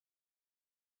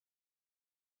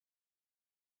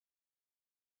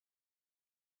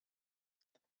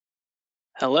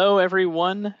Hello,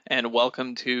 everyone, and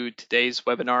welcome to today's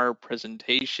webinar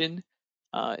presentation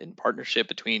in partnership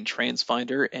between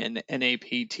Transfinder and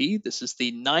NAPT. This is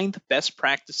the 9th Best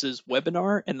Practices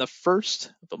webinar and the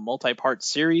first of a multi-part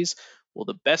series, Will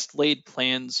the Best Laid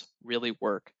Plans Really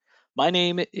Work? My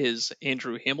name is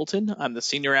Andrew Hamilton. I'm the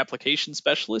Senior Application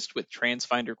Specialist with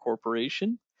Transfinder Corporation,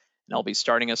 and I'll be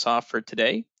starting us off for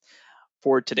today.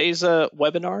 For today's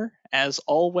webinar, as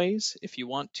always, if you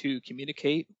want to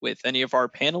communicate with any of our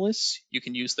panelists, you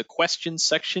can use the questions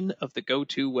section of the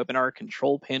GoToWebinar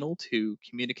control panel to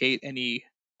communicate any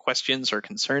questions or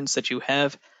concerns that you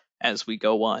have as we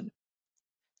go on.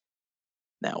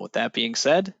 Now, with that being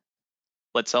said,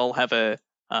 let's all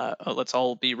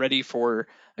be ready for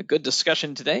a good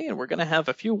discussion today, and we're going to have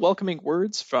a few welcoming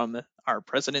words from our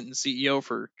President and CEO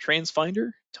for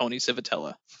Transfinder, Tony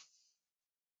Civitella.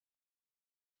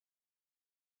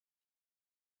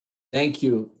 Thank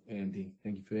you, Andy.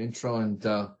 Thank you for the intro, and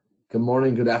good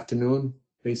morning, good afternoon,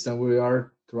 based on where we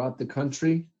are throughout the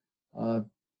country. And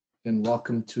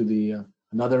welcome to the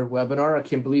another webinar. I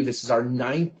can't believe this is our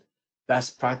 9th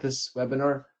best practice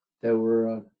webinar that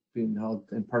we're being held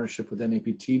in partnership with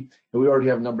NAPT. And we already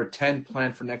have number 10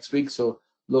 planned for next week, so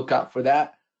look out for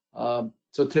that.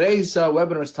 So today's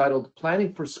webinar is titled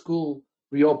Planning for School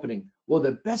Reopening. Will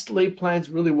the best laid plans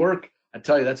really work? I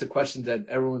tell you, that's a question that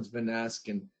everyone's been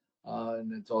asking.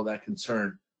 And it's all that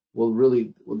concern. Will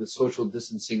the social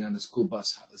distancing on the school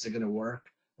bus, how is it going to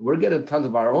work? We're getting tons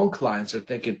of our own clients are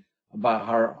thinking about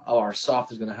how our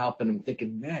soft is going to help, and I'm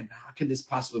thinking, man, how can this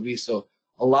possibly be? So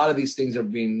a lot of these things are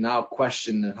being now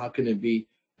questioned, and how can it be?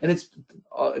 And it's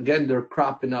again, they're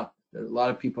cropping up. A lot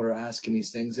of people are asking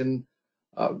these things, and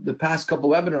the past couple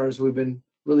webinars we've been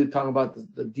really talking about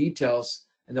the details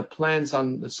and the plans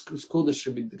on the school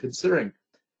district should be considering.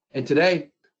 And today,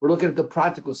 we're looking at the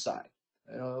practical side.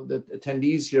 The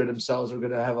attendees here themselves are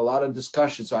going to have a lot of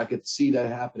discussion, so I could see that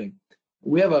happening.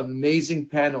 We have an amazing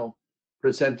panel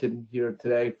presented here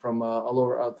today from all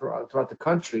over throughout the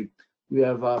country. We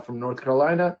have from North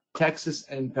Carolina, Texas,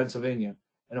 and Pennsylvania,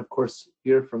 and of course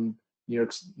here from New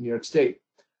York State.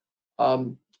 I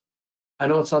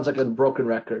know it sounds like a broken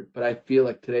record, but I feel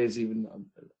like today is even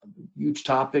a huge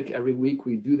topic. Every week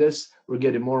we do this, we're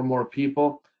getting more and more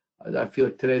people. I feel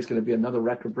like today is going to be another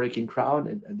record-breaking crowd,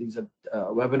 and these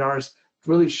webinars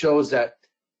really shows that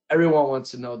everyone wants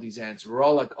to know these answers. We're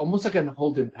all like almost like a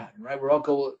holding pattern, right? We're all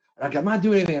go like, I'm not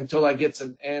doing anything until I get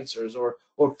some answers, or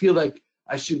feel like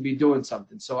I should be doing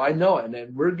something. So I know it, and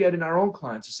then we're getting our own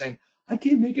clients saying, I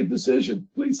can't make a decision.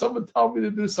 Please, someone tell me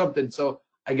to do something. So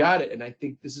I got it, and I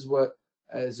think this is what,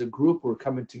 as a group, we're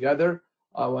coming together.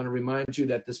 I want to remind you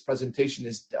that this presentation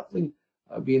is definitely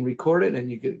being recorded, and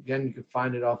you can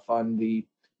find it off on the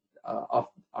off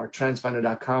our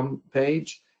transfinder.com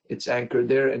page. It's anchored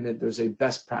there, and then there's a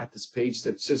best practice page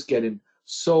that's just getting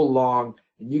so long,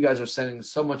 and you guys are sending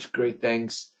so much great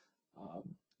things.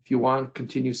 If you want,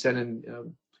 continue sending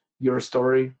your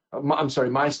story. I'm sorry,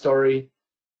 my story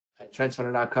at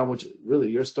transfinder.com, which is really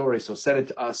your story. So send it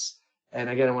to us. And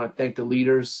again, I want to thank the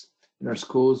leaders in our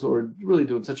schools who are really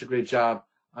doing such a great job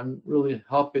on really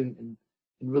helping and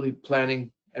really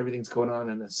planning everything's going on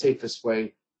in the safest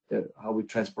way, that how we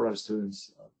transport our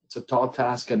students. It's a tall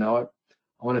task, I know it.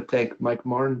 I want to thank Mike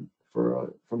Martin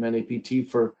from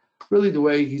NAPT for really the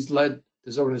way he's led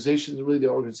this organization, really the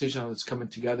organization that's coming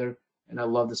together, and I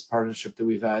love this partnership that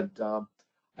we've had.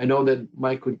 I know that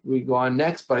Mike we go on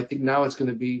next, but I think now it's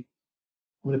going to be,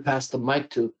 I'm going to pass the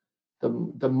mic to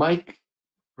the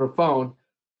microphone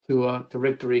to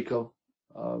Rick DeRico,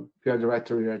 PR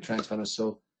director here at Transfinder.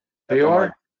 So there you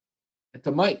are at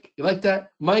the mic. You like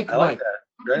that? Mike? I like that.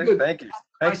 Great. Thank you.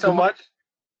 Thanks so much.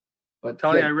 But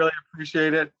Tony, yeah. I really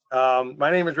appreciate it.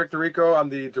 My name is Rick DeRico. I'm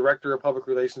the Director of Public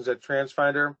Relations at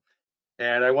Transfinder.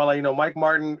 And I want to let you know, Mike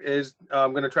Martin is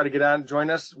going to try to get on and join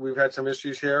us. We've had some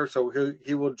issues here, so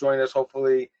he will join us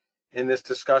hopefully in this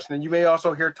discussion. And you may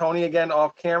also hear Tony again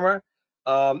off camera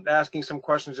asking some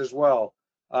questions as well.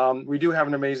 We do have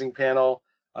an amazing panel.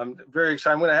 I'm very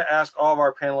excited. I'm going to ask all of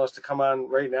our panelists to come on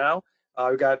right now.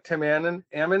 We've got Tim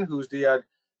Ammon, who's the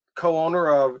co-owner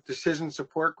of Decision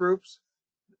Support Groups.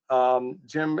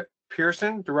 Jim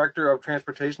Pearson, Director of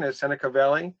Transportation at Seneca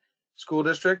Valley School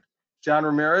District. John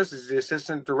Ramirez is the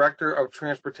Assistant Director of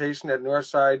Transportation at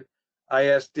Northside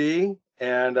ISD,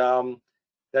 and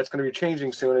that's going to be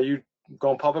changing soon. Are you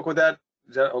going public with that?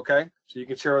 Is that okay? So you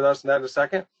can share with us that in a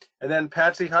second. And then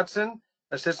Patsy Hudson,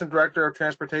 Assistant Director of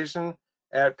Transportation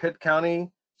at Pitt County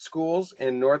Schools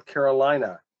in North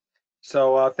Carolina.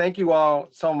 So thank you all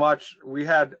so much. I'm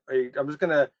just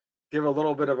going to give a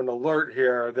little bit of an alert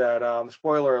here that,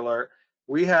 spoiler alert,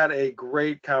 we had a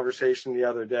great conversation the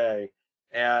other day,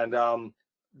 and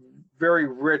very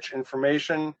rich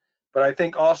information. But I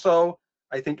think also,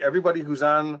 everybody who's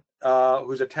on,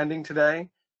 who's attending today,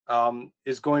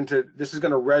 this is going to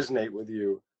resonate with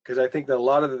you, because I think that a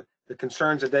lot of the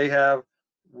concerns that they have,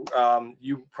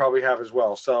 you probably have as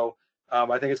well. So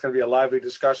I think it's going to be a lively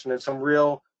discussion and some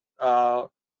real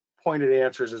pointed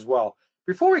answers as well.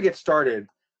 Before we get started,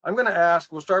 I'm going to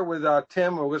ask, we'll start with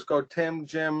Tim. We'll just go Tim,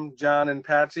 Jim, John, and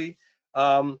Patsy.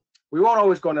 We won't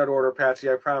always go in that order, Patsy,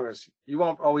 I promise. You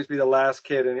won't always be the last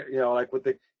kid. And, you know, like with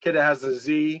the kid that has the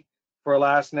Z for a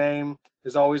last name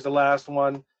is always the last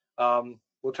one.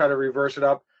 We'll try to reverse it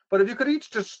up. But if you could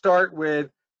each just start with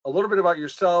a little bit about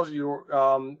yourselves.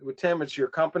 With Tim, it's your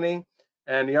company,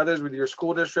 and the others with your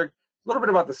school district. A little bit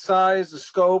about the size, the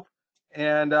scope,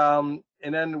 and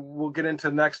then we'll get into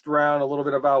the next round a little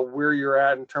bit about where you're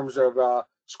at in terms of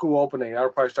school opening. I'll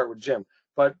probably start with Jim.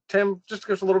 But Tim, just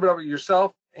give us a little bit about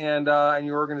yourself and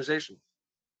your organization.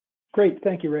 Great,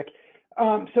 thank you, Rick.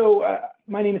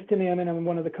 My name is Tim Ammon. I'm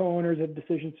one of the co-owners of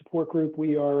Decision Support Group.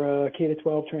 We are a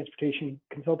K-12 transportation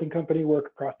consulting company, work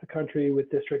across the country with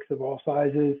districts of all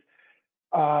sizes.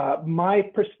 My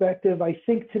perspective, I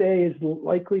think today is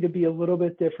likely to be a little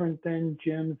bit different than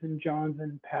Jim's and John's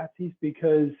and Patsy's,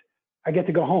 because I get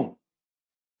to go home.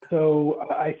 So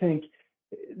I think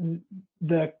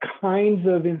the kinds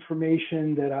of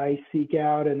information that I seek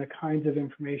out and the kinds of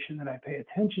information that I pay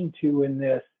attention to in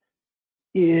this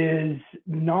is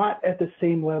not at the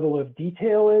same level of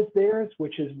detail as theirs,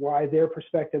 which is why their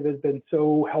perspective has been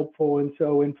so helpful and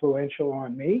so influential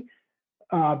on me,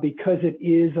 because it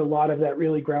is a lot of that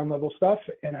really ground level stuff.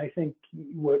 And I think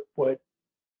what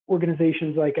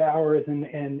organizations like ours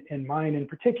and mine in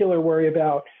particular worry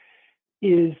about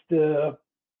is the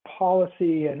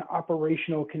policy and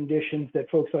operational conditions that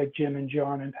folks like Jim and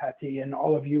John and Patsy and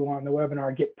all of you on the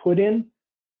webinar get put in,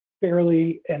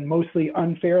 fairly and mostly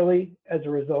unfairly, as a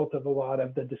result of a lot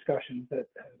of the discussions that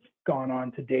have gone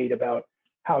on to date about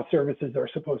how services are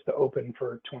supposed to open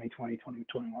for 2020,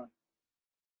 2021. I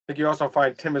think you also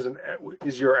find Tim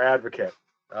is your advocate,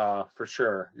 for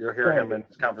sure. You'll hear him in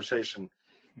this conversation.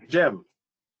 Jim,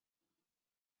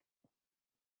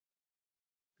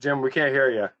 we can't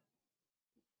hear you.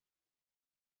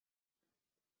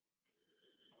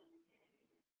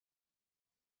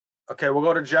 Okay, we'll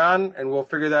go to John and we'll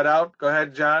figure that out. Go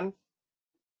ahead, John.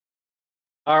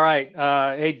 All right.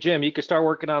 Hey, Jim, you can start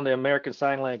working on the American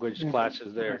Sign Language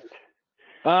classes there.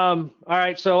 All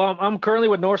right. So I'm currently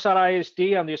with Northside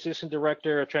ISD. I'm the Assistant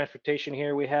Director of Transportation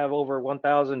here. We have over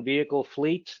 1,000 vehicle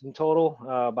fleet in total,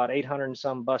 about 800 and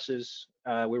some buses.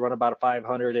 We run about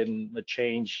 500 and a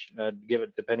change,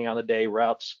 depending on the day,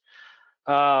 routes.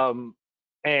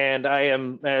 And I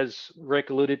am, as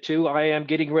Rick alluded to, I am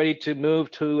getting ready to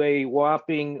move to a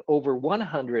whopping over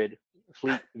 100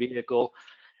 fleet vehicle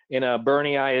in a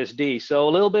Bernie ISD. So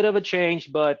a little bit of a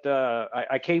change, but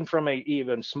I came from an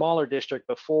even smaller district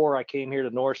before I came here to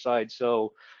Northside.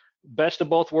 So best of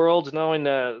both worlds, knowing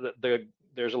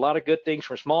there's a lot of good things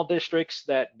from small districts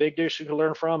that big districts can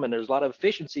learn from, and there's a lot of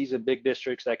efficiencies in big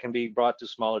districts that can be brought to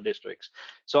smaller districts.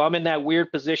 So I'm in that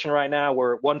weird position right now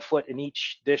where 1 foot in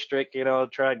each district,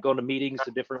 try to go to meetings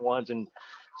to different ones. And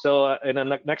so in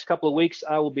the next couple of weeks,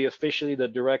 I will be officially the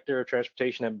Director of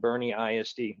Transportation at Bernie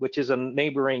ISD, which is a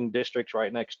neighboring district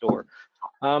right next door.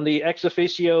 The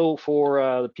Ex-Oficio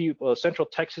for the Central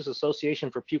Texas Association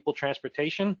for Pupil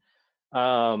Transportation,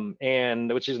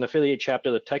 and which is an affiliate chapter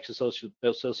of the Texas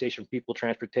Association for Pupil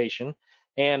Transportation.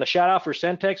 And a shout out for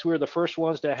Centex. We were the first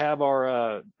ones to have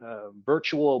our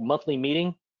virtual monthly meeting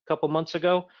a couple months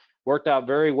ago. Worked out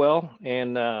very well,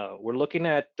 and we're looking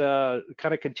at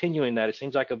kind of continuing that. It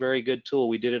seems like a very good tool.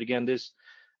 We did it again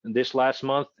this last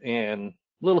month, and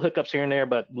little hiccups here and there,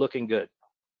 but looking good.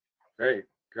 Great.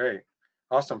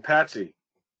 Awesome. Patsy,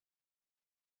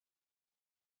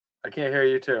 I can't hear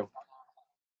you too.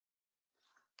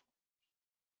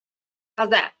 How's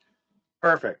that?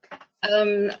 Perfect.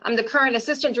 I'm the current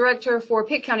assistant director for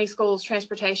Pitt County Schools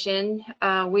Transportation.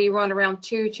 We run around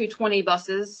 220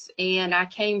 buses, and I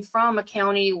came from a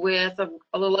county with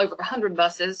a little over 100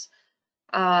 buses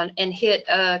and hit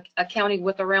a county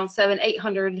with around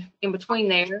 700-800 in between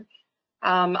there.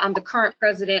 I'm the current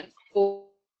president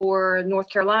for North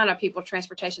Carolina Pupil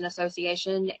Transportation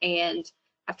Association, and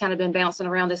I've kind of been bouncing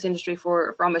around this industry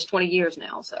for almost 20 years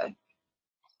now. So.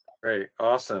 Great,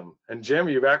 awesome. And Jim,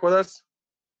 are you back with us?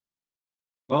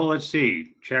 Well, let's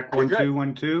see. Check 1 2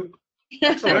 1 2.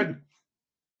 Excellent.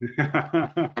 All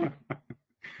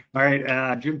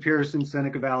right, Jim Pearson,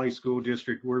 Seneca Valley School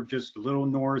District. We're just a little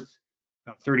north,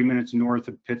 about 30 minutes north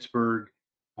of Pittsburgh.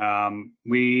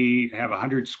 We have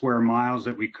 100 square miles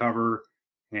that we cover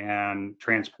and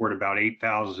transport about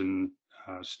 8,000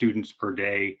 students per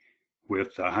day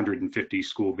with 150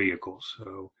 school vehicles.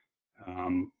 So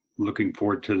looking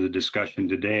forward to the discussion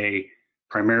today.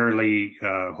 Primarily,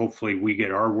 hopefully we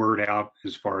get our word out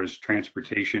as far as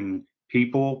transportation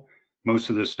people. Most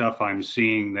of the stuff I'm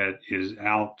seeing that is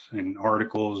out in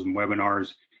articles and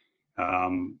webinars.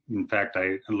 In fact,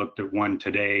 I looked at one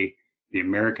today. The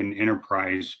American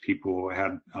Enterprise people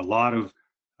had a lot of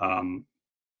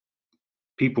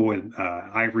people with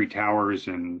ivory towers,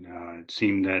 and it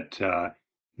seemed that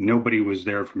nobody was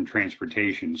there from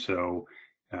transportation. So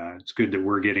it's good that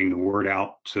we're getting the word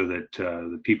out so that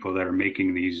the people that are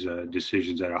making these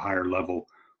decisions at a higher level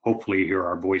hopefully hear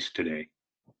our voice today.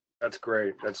 That's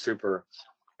great. That's super.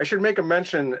 I should make a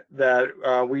mention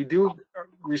that we do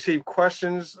receive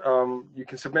questions. You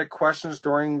can submit questions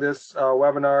during this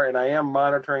webinar, and I am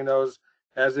monitoring those,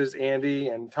 as is Andy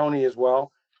and Tony as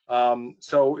well.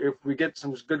 So if we get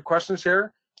some good questions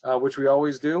here, which we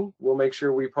always do, we'll make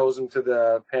sure we pose them to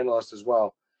the panelists as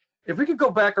well. If we could go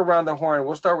back around the horn,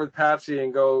 we'll start with Patsy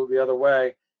and go the other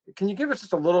way. Can you give us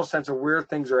just a little sense of where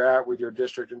things are at with your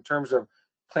district in terms of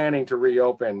planning to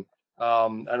reopen? I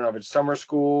don't know if it's summer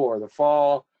school or the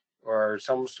fall, or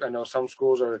I know some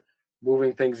schools are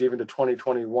moving things even to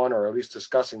 2021, or at least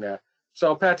discussing that.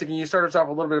 So Patsy, can you start us off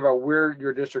a little bit about where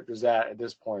your district is at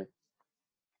this point?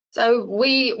 So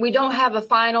we don't have a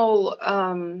final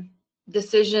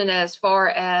decision as far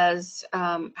as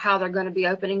how they're going to be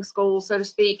opening schools, so to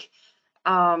speak.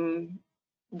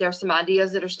 There's some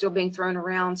ideas that are still being thrown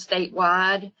around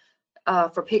statewide.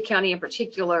 For Pitt County in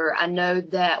particular, I know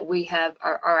that we have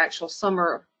our actual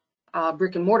summer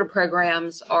brick and mortar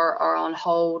programs are on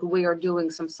hold. We are doing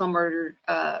some summer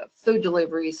food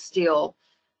deliveries still,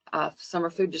 summer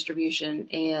food distribution,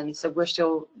 and so we're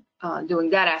still doing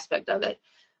that aspect of it.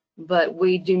 But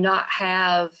we do not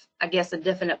have, I guess, a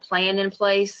definite plan in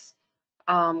place.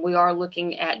 We are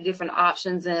looking at different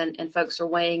options, and folks are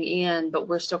weighing in, but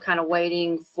we're still kind of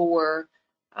waiting for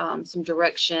some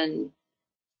direction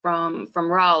from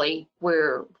Raleigh,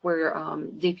 where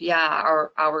DPI,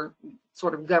 our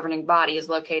sort of governing body, is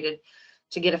located,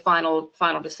 to get a final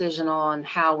decision on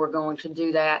how we're going to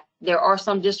do that. There are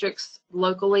some districts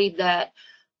locally that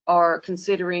are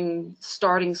considering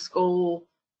starting school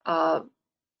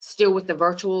still with the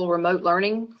virtual remote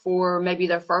learning for maybe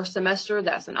their first semester.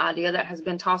 That's an idea that has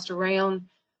been tossed around,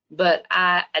 but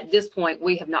at this point,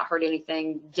 we have not heard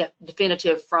anything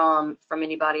definitive from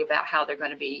anybody about how they're going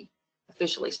to be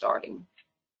officially starting.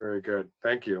 Very good.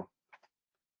 Thank you.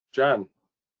 John.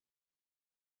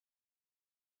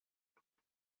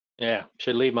 Yeah,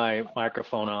 should leave my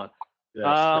microphone on.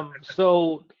 Yes.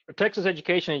 So Texas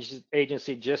Education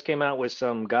Agency just came out with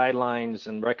some guidelines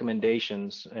and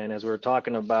recommendations, and as we were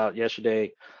talking about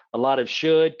yesterday, a lot of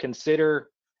should consider,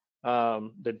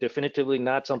 that definitively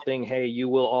not something, hey, you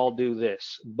will all do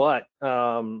this, but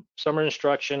summer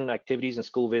instruction, activities and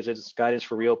school visits, guidance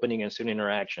for reopening and student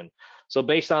interaction. So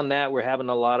based on that, we're having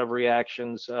a lot of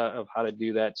reactions of how to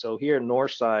do that. So here in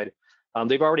Northside,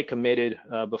 they've already committed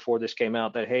before this came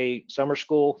out that, hey, summer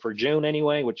school for June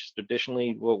anyway, which is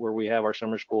traditionally where we have our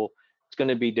summer school, it's going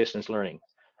to be distance learning.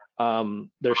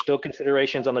 There's still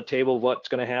considerations on the table of what's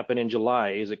going to happen in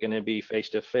July. Is it going to be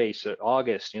face-to-face?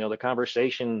 August, the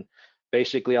conversation,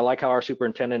 basically, I like how our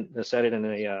superintendent said it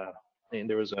and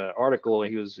there was an article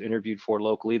he was interviewed for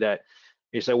locally that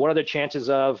he said, what are the chances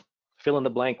of fill in the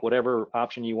blank, whatever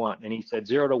option you want? And he said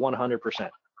 0 to 100%.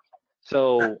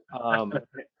 So,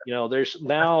 there's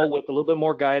now, with a little bit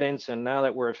more guidance, and now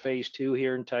that we're at phase 2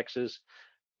 here in Texas,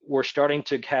 we're starting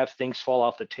to have things fall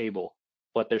off the table,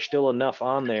 but there's still enough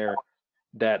on there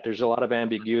that there's a lot of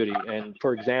ambiguity. And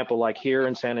for example, like here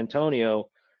in San Antonio,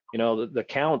 the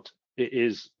count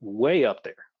is way up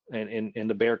there in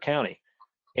the Bexar County.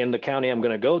 In the county I'm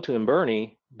going to go to in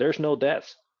Bernie, there's no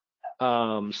deaths.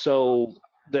 So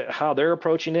how they're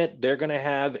approaching it, they're going to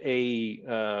have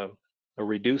a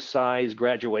reduced size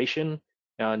graduation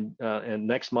in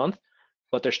next month,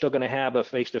 but they're still going to have a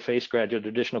face-to-face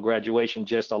traditional graduation,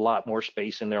 just a lot more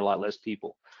space in there, a lot less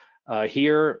people.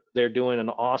 Here, they're doing an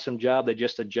awesome job. They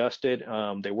just adjusted.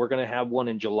 They were going to have one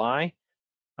in July,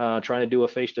 trying to do a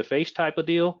face-to-face type of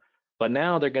deal, but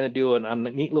now they're going to do a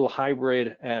neat little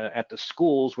hybrid at the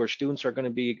schools where students are going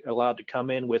to be allowed to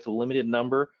come in with a limited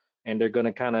number, and they're going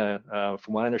to kind of,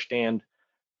 from what I understand,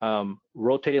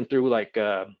 rotate them through like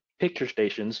picture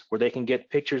stations where they can get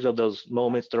pictures of those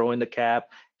moments, throwing the cap,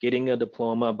 getting a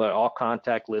diploma, but all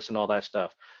contactless and all that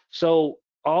stuff. So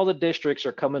all the districts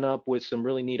are coming up with some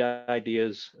really neat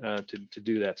ideas to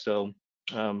do that. So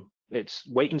it's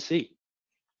wait and see.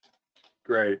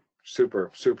 Great.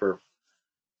 Super.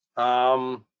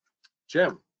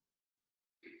 Jim.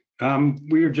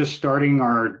 We are just starting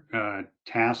our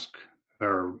task,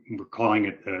 or we're calling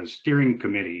it a steering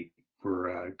committee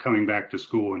for coming back to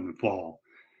school in the fall.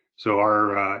 So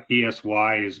our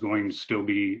ESY is going to still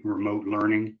be remote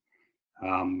learning,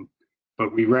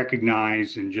 but we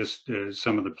recognize in just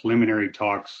some of the preliminary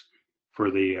talks for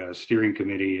the steering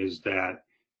committee is that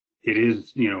it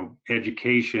is,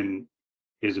 education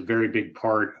is a very big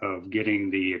part of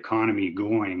getting the economy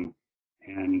going,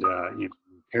 and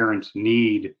parents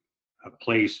need a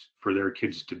place for their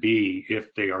kids to be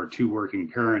if they are two working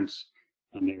parents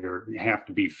and they have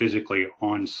to be physically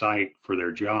on site for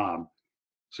their job.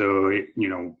 So,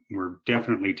 we're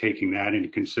definitely taking that into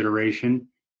consideration,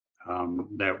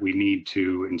 that we need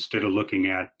to, instead of looking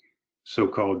at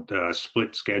so-called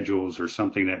split schedules or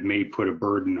something that may put a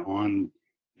burden on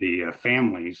the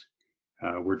families,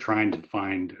 we're trying to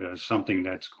find something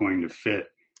that's going to fit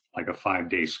like a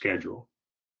 5-day schedule.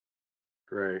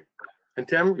 Great. And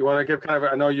Tim, you want to give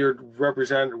I know you work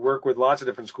with lots of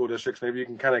different school districts. Maybe you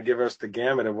can kind of give us the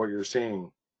gamut of what you're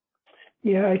seeing.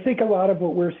 Yeah, I think a lot of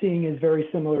what we're seeing is very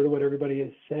similar to what everybody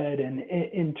has said. And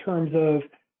in terms of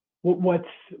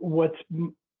what's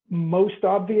most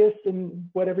obvious in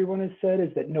what everyone has said is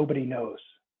that nobody knows.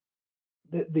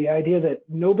 The idea that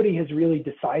nobody has really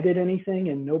decided anything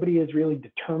and nobody has really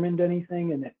determined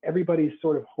anything, and that everybody's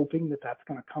sort of hoping that that's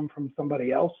going to come from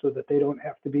somebody else so that they don't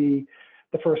have to be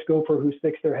the first gopher who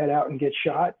sticks their head out and gets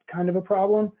shot, kind of a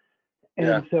problem.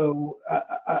 And so,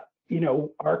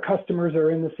 our customers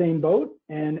are in the same boat.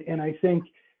 And I think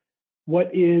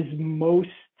what is most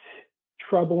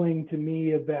troubling to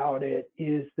me about it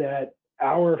is that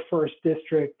our first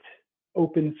district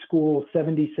opens school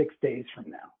 76 days from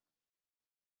now.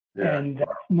 Yeah. And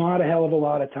that's not a hell of a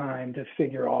lot of time to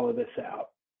figure all of this out.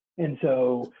 And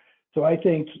so I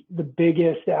think the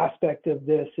biggest aspect of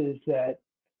this is that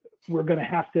we're going to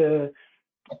have to,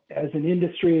 as an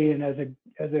industry and as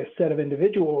a set of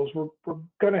individuals, we're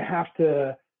going to have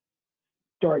to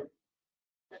start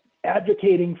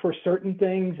advocating for certain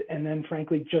things, and then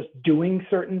frankly just doing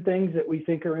certain things that we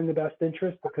think are in the best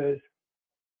interest, because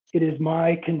it is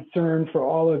my concern for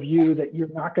all of you that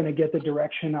you're not going to get the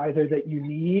direction either that you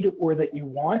need or that you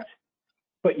want,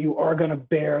 but you are going to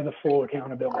bear the full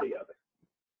accountability of it.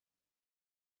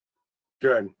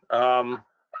 Good.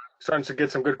 Starting to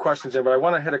get some good questions in, but I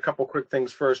want to hit a couple quick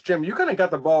things first. Jim, you kind of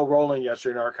got the ball rolling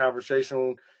yesterday in our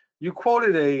conversation. You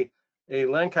quoted a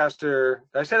Lancaster.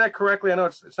 Did I say that correctly? I know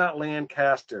it's not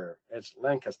Lancaster, it's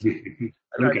Lancaster.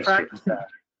 I practiced that.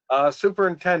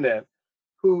 Superintendent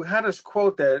who had us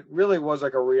quote that really was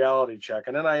like a reality check.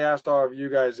 And then I asked all of you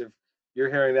guys if you're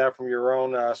hearing that from your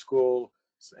own school.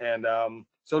 And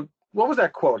so what was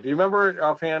that quote? Do you remember it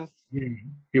offhand?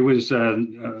 It was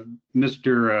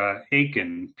Mr.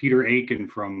 Aiken, Peter Aiken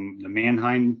from the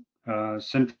Manheim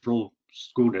Central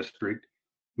School District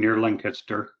near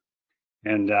Lancaster.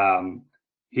 And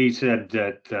he said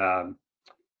that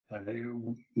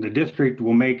the district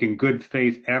will make in good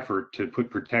faith effort to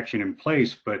put protection in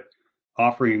place, but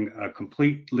offering a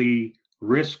completely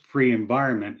risk-free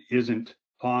environment isn't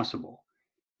possible.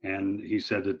 And he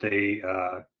said that they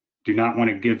do not want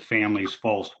to give families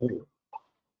false hope.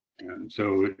 And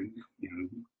so,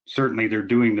 certainly they're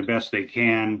doing the best they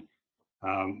can,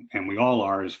 and we all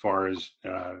are, as far as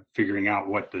figuring out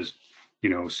what this,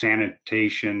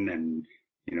 sanitation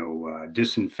and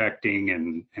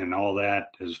disinfecting and all that,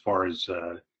 as far as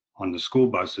on the school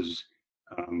buses.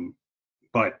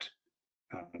 But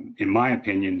in my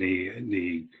opinion,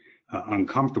 the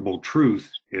uncomfortable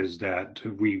truth is that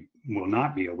we will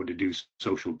not be able to do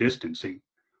social distancing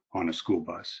on a school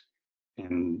bus.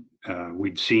 And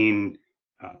we've seen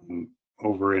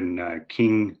over in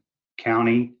King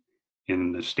County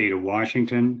in the state of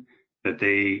Washington that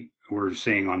they were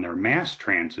saying on their mass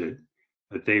transit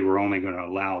that they were only going to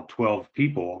allow 12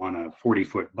 people on a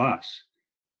 40-foot bus,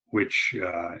 which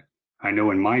I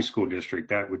know in my school district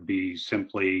that would be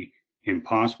simply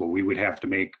impossible. We would have to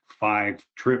make 5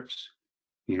 trips,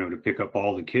 to pick up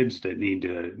all the kids that need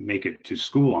to make it to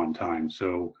school on time.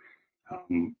 So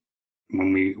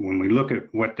when we look at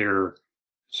what they're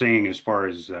saying as far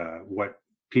as what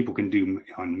people can do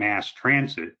on mass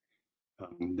transit,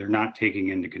 they're not taking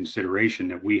into consideration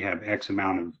that we have X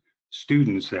amount of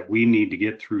students that we need to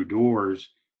get through doors,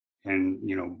 and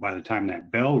by the time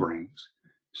that bell rings.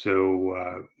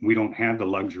 So we don't have the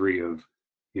luxury of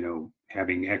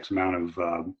having X amount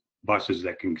of buses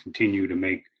that can continue to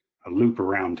make a loop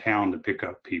around town to pick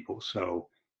up people. So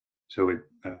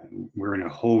we're in a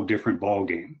whole different ball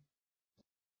game.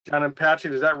 John and Patsy,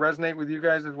 does that resonate with you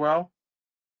guys as well?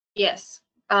 Yes,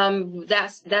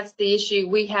 that's the issue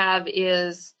we have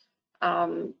is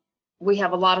we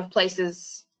have a lot of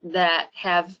places that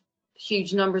have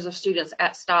huge numbers of students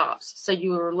at stops. So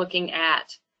you are looking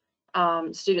at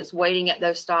students waiting at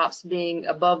those stops being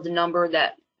above the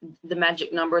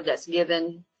magic number that's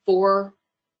given for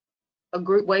a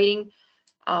group waiting.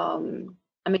 I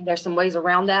mean, there's some ways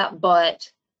around that,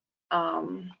 but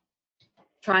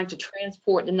trying to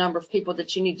transport the number of people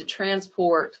that you need to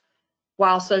transport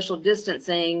while social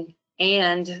distancing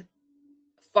and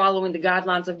following the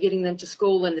guidelines of getting them to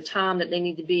school in the time that they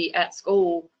need to be at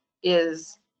school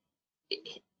is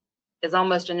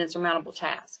almost an insurmountable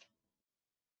task.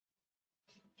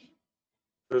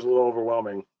 It was a little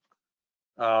overwhelming.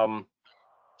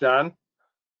 John?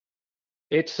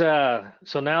 It's so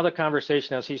now the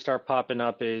conversation as he start popping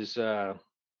up is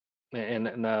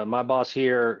my boss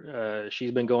here,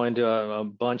 she's been going to a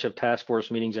bunch of task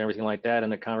force meetings and everything like that,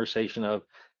 and the conversation of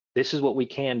this is what we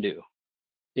can do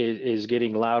is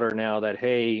getting louder now that,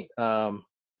 hey,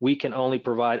 we can only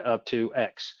provide up to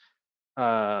X.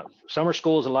 Summer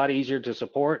school is a lot easier to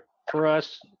support for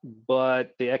us,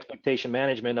 but the expectation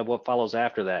management of what follows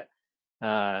after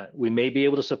that. We may be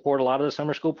able to support a lot of the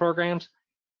summer school programs,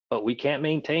 but we can't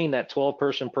maintain that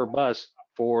 12-person per bus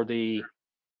for the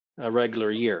regular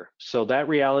year. So that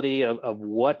reality of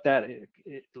what that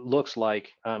it looks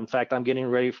like, in fact, I'm getting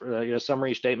ready for a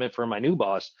summary statement for my new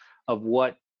boss of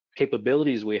what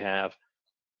capabilities we have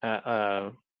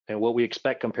and what we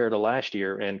expect compared to last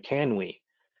year, and can we?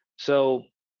 So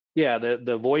yeah,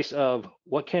 the voice of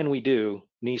what can we do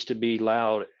needs to be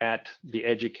loud at the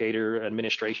educator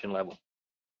administration level.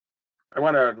 I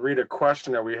want to read a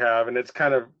question that we have, and it's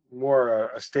kind of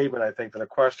more a statement, I think, than a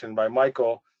question by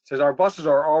Michael. It says, our buses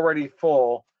are already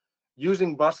full.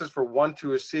 Using buses for 1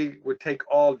 to a seat would take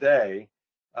all day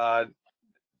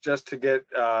just to get,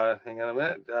 hang on a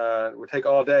minute, would take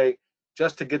all day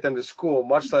just to get them to school,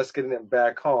 much less getting them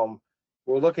back home.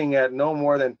 We're looking at no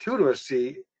more than 2 to a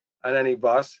seat on any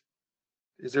bus.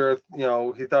 Is there,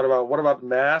 he thought about, what about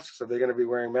masks? Are they going to be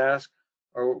wearing masks?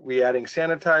 Are we adding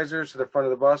sanitizers to the front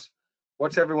of the bus?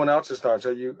 What's everyone else's thoughts?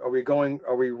 Are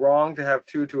we wrong to have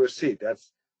 2 to a seat?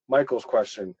 That's Michael's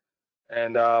question.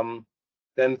 And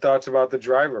then thoughts about the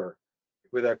driver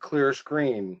with a clear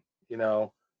screen,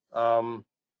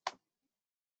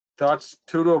 thoughts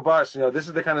 2 to a bus. This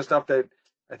is the kind of stuff that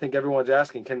I think everyone's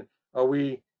asking. Are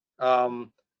we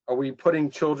putting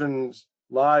children's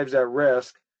lives at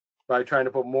risk by trying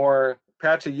to put more?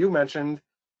 Patsy, you mentioned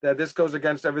that this goes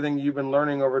against everything you've been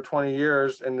learning over 20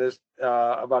 years in this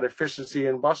about efficiency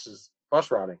in bus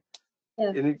routing. Yeah.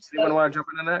 Anyone want to jump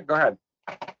in on that? Go ahead.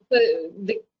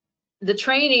 The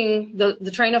training,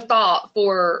 the train of thought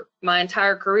for my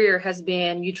entire career has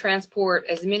been you transport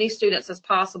as many students as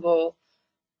possible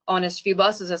on as few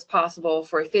buses as possible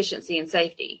for efficiency and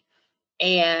safety.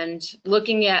 And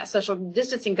looking at social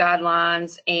distancing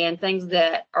guidelines and things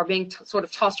that are being sort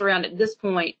of tossed around at this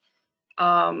point,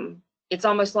 it's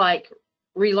almost like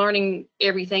relearning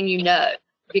everything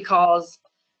because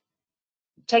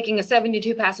taking a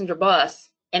 72 passenger bus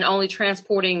and only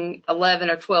transporting 11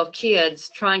 or 12 kids,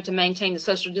 trying to maintain the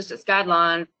social distance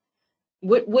guideline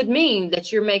would mean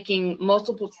that you're making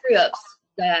multiple trips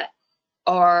that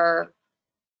are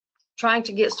trying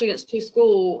to get students to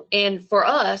school. And for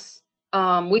us,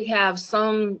 we have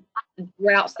some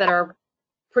routes that are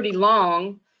pretty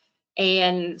long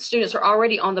and students are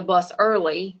already on the bus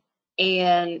early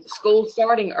and school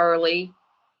starting early.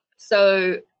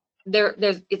 So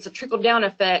it's a trickle down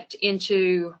effect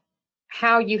into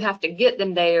how you have to get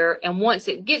them there. And once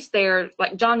it gets there,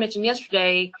 like John mentioned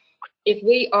yesterday, if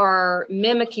we are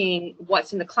mimicking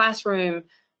what's in the classroom,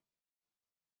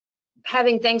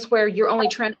 having things where you're only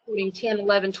transporting 10,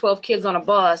 11, 12 kids on a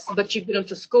bus, but you get them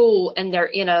to school and they're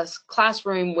in a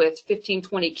classroom with 15,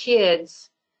 20 kids.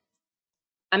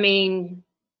 I mean.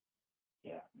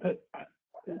 Yeah, but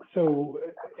so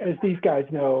as these guys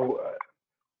know,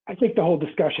 I think the whole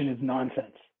discussion is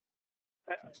nonsense.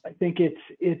 I think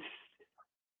it's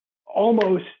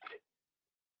almost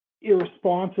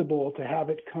irresponsible to have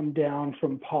it come down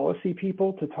from policy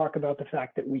people to talk about the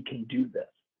fact that we can do this.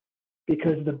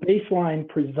 Because the baseline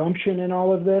presumption in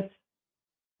all of this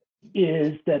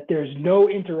is that there's no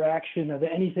interaction of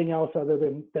anything else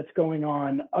that's going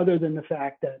on other than the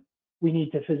fact that we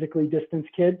need to physically distance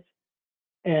kids.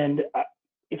 And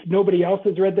if nobody else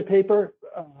has read the paper,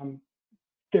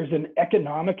 there's an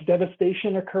economic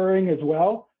devastation occurring as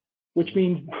well, which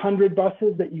means 100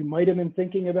 buses that you might have been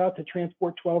thinking about to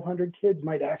transport 1,200 kids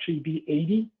might actually be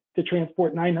 80 to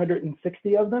transport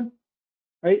 960 of them,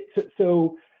 right?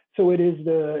 So So it is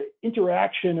the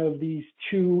interaction of these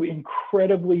two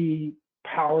incredibly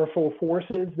powerful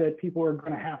forces that people are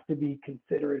going to have to be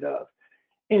considerate of.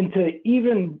 And to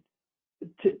even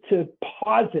to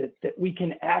posit that we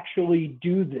can actually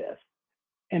do this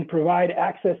and provide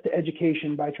access to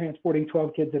education by transporting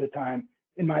 12 kids at a time,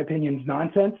 in my opinion, is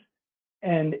nonsense.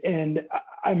 And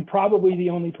I'm probably the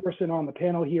only person on the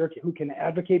panel here who can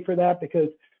advocate for that, because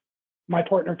my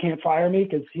partner can't fire me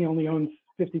because he only owns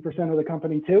 50% of the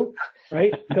company too,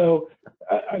 right? So,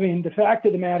 I mean, the fact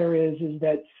of the matter is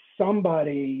that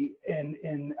somebody,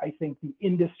 and I think the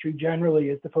industry generally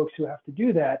is the folks who have to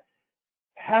do that,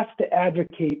 has to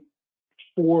advocate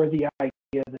for the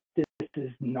idea that this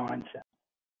is nonsense,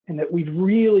 and that we've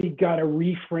really got to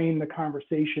reframe the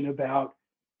conversation about,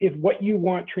 if what you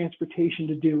want transportation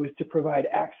to do is to provide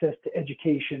access to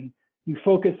education, you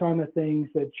focus on the things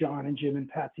that John and Jim and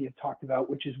Patsy have talked about,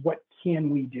 which is what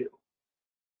can we do?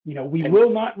 You know, we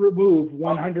will not remove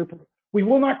 100%. We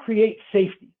will not create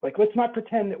safety. Like, let's not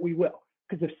pretend that we will,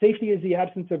 because if safety is the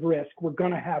absence of risk, we're going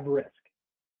to have risk,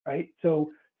 right? So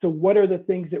what are the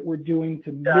things that we're doing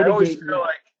to mitigate? I always feel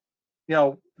like, you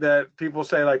know, that people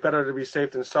say like better to be safe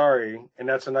than sorry, and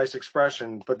that's a nice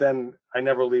expression, but then I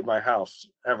never leave my house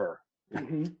ever.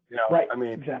 Mm-hmm. You know, right? I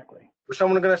mean, exactly. Was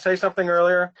someone going to say something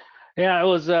earlier? Yeah, it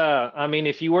was. I mean,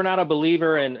 if you were not a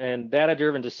believer in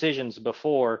data-driven decisions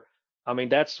before, I mean,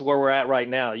 that's where we're at right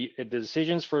now. The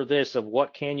decisions for this of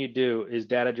what can you do is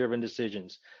data-driven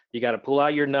decisions. You got to pull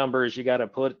out your numbers. You got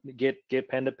to get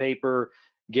pen to paper,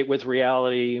 get with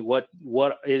reality. What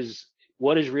is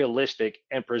realistic,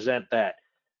 and present that.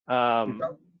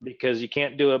 Because you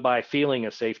can't do it by feeling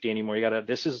of safety anymore. You got to.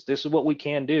 This is what we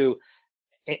can do,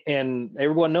 and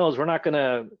everyone knows we're not going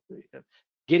to.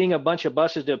 Getting a bunch of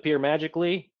buses to appear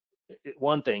magically,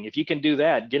 one thing. If you can do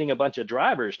that, getting a bunch of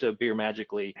drivers to appear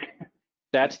magically,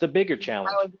 that's the bigger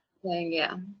challenge.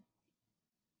 Yeah.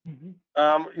 You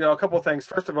know, a couple of things.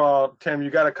 First of all, Tim, you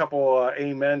got a couple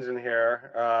amens in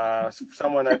here.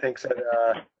 Someone I think said,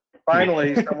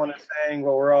 finally, someone is saying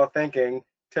what we're all thinking.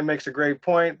 Tim makes a great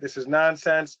point. This is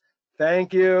nonsense.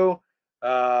 Thank you.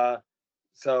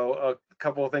 So a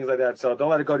couple of things like that. So don't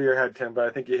let it go to your head, Tim, but I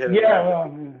think you hit it. Yeah,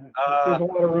 well, there's a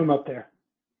lot of room up there.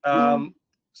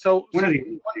 So one of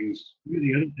the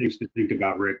other things to think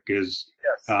about, Rick, is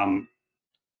yes.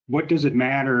 What does it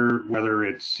matter whether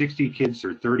it's 60 kids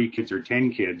or 30 kids or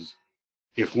 10 kids?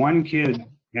 If one kid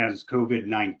has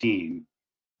COVID-19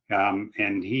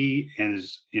 and he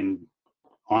is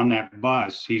on that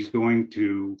bus, he's going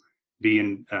to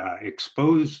be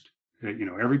exposed. You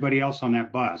know, everybody else on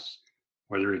that bus,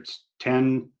 whether it's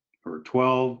 10 or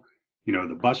 12, you know,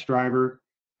 the bus driver.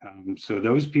 So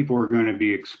those people are going to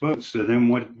be exposed. So then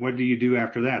what do you do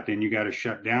after that? Then you got to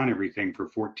shut down everything for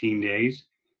 14 days.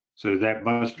 So that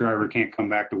bus driver can't come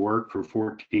back to work for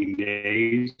 14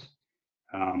 days.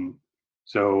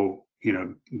 So, you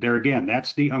know, there again,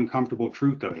 that's the uncomfortable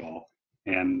truth of it all.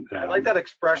 And I like that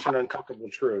expression, uncomfortable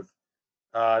truth.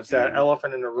 It's that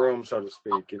elephant in the room, so to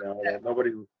speak, you know, that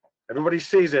everybody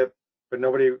sees it, but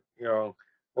nobody, you know,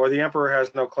 or the emperor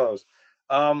has no clothes.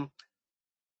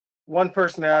 One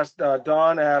person asked,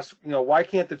 Dawn asked, you know, why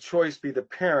can't the choice be the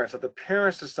parents? Let the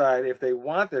parents decide if they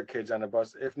want their kids on a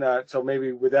bus. If not, so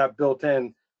maybe with that built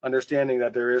in understanding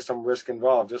that there is some risk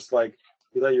involved, just like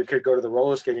you let your kid go to the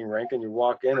roller skating rink and you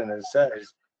walk in and it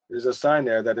says, there's a sign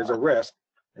there that there's a risk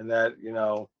and that, you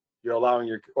know, you're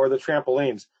allowing or the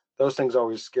trampolines. Those things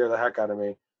always scare the heck out of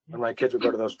me when my kids would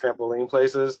go to those trampoline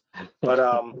places. But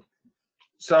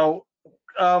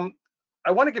I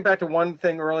want to get back to one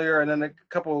thing earlier and then a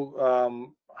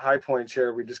couple high points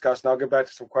here we discussed, and I'll get back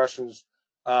to some questions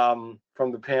from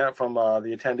the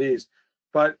attendees.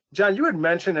 But John, you had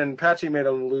mentioned, and Patsy made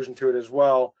an allusion to it as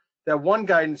well, that one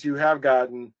guidance you have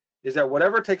gotten is that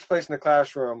whatever takes place in the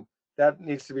classroom, that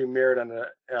needs to be mirrored on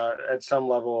at some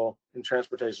level in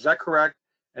transportation. Is that correct?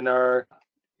 And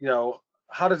you know,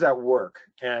 how does that work?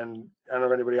 And I don't know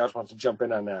if anybody else wants to jump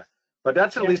in on that, but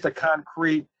that's at least a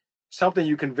concrete something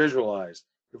you can visualize.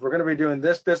 If we're going to be doing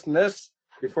this, this, and this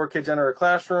before kids enter a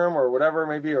classroom or whatever it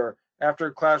may be, or after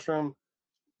a classroom,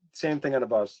 same thing on a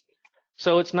bus.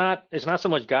 So it's not so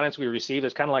much guidance we receive.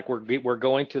 It's kind of like we're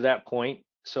going to that point.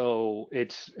 So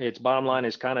it's bottom line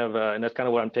is kind of, and that's kind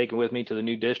of what I'm taking with me to the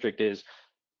new district is,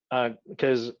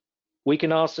 because we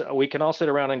can all sit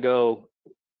around and go,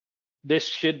 this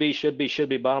should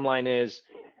be. Bottom line is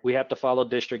we have to follow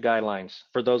district guidelines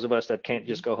for those of us that can't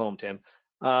just go home, Tim.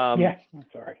 Yeah, I'm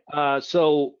sorry.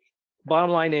 So bottom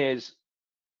line is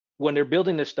when they're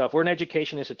building this stuff, we're an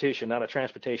education institution, not a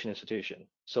transportation institution.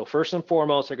 So first and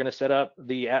foremost, they're going to set up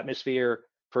the atmosphere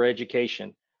for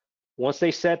education. Once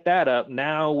they set that up,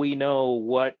 now we know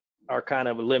what our kind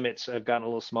of limits have gotten a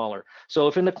little smaller. So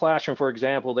if in the classroom, for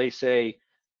example, they say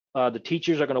the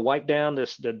teachers are going to wipe down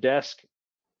the desk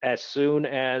as soon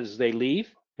as they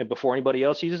leave and before anybody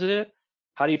else uses it,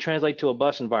 how do you translate to a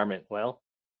bus environment? Well,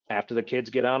 after the kids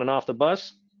get on and off the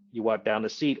bus, you wipe down the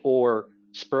seat or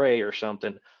spray or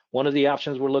something. One of the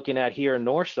options we're looking at here in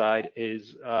Northside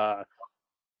is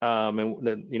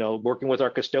working with our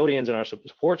custodians and our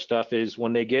support stuff is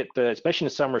when they get especially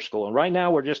in summer school. And right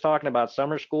now we're just talking about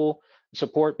summer school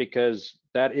support because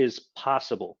that is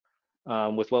possible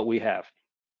with what we have.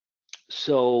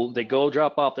 So they go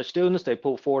drop off the students, they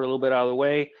pull forward a little bit out of the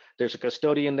way. There's a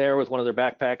custodian there with one of their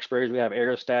backpack sprayers. We have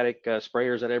aerostatic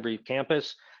sprayers at every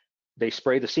campus. They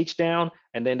spray the seats down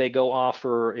and then they go off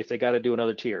for if they got to do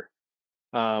another tier.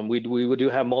 We do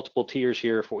have multiple tiers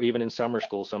here for even in summer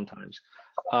school sometimes.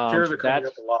 Tiers are coming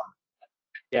up a lot.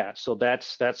 Yeah, so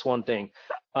that's one thing.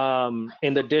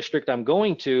 In the district I'm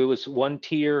going to is one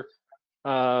tier.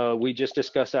 We just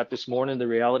discussed that this morning. The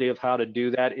reality of how to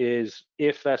do that is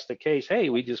if that's the case, hey,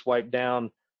 we just wipe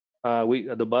down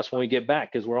the bus when we get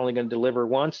back because we're only going to deliver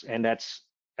once, and that's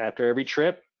after every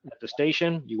trip at the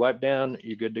station. You wipe down,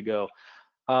 you're good to go.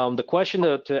 The question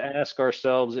to ask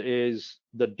ourselves is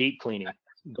the deep cleaning,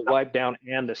 the wipe down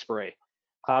and the spray.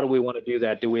 How do we want to do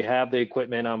that? Do we have the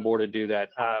equipment on board to do that?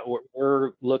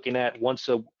 We're looking at once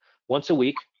a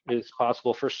week is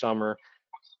possible for summer,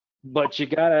 but you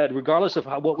gotta, regardless of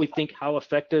what we think, how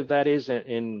effective that is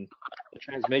in the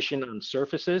transmission on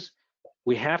surfaces,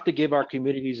 we have to give our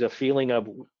communities a feeling of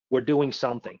we're doing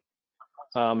something.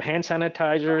 Hand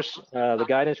sanitizers, the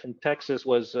guidance from Texas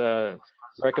was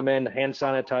recommend hand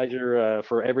sanitizer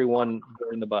for everyone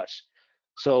during the bus.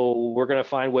 So we're going to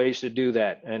find ways to do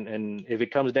that. And if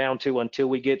it comes down to until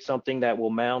we get something that will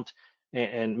mount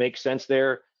and make sense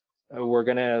there,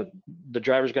 the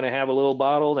driver's going to have a little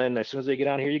bottle. And as soon as they get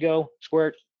on, here you go,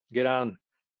 squirt, get on.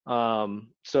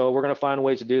 So we're going to find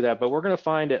ways to do that. But we're going to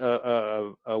find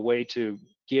a way to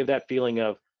give that feeling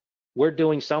of we're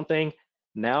doing something.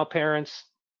 Now, parents,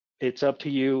 it's up to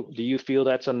you. Do you feel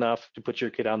that's enough to put your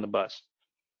kid on the bus?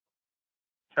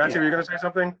 Patsy, were you going to say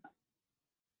something?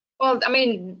 Well, I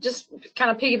mean, just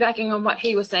kind of piggybacking on what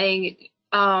he was saying,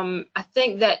 I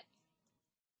think that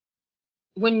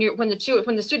when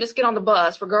the students get on the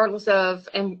bus, regardless of,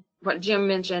 and what Jim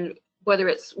mentioned, whether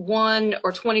it's 1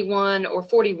 or 21 or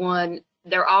 41,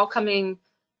 they're all coming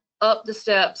up the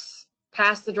steps,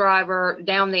 past the driver,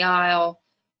 down the aisle,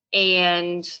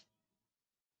 and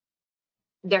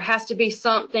there has to be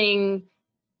something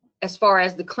as far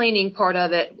as the cleaning part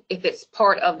of it, if it's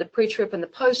part of the pre-trip and the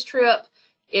post-trip,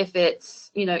 if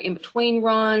it's, in between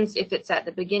runs, if it's at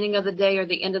the beginning of the day or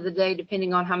the end of the day,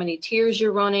 depending on how many tiers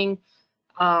you're running.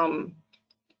 The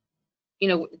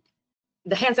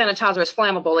hand sanitizer is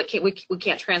flammable. We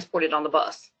can't transport it on the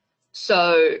bus.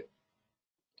 So,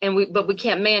 but we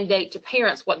can't mandate to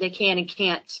parents what they can and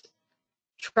can't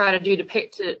try to do to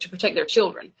protect their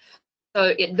children. So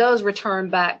it does return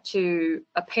back to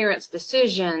a parent's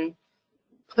decision,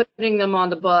 putting them on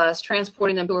the bus,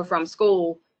 transporting them to or from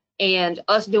school, and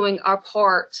us doing our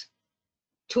part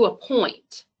to a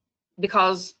point,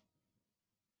 because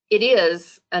it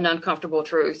is an uncomfortable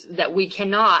truth that we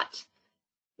cannot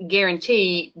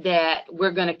guarantee that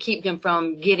we're going to keep them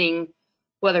from getting,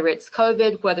 whether it's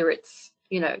COVID, whether it's,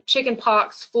 chicken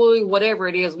pox, flu, whatever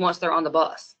it is, once they're on the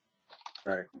bus.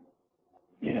 Right.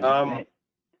 Yeah.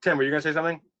 Tim, were you going to say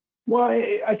something? Well,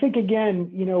 I think, again,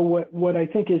 what I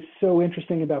think is so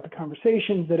interesting about the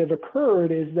conversations that have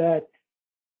occurred is that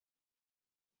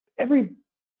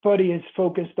everybody is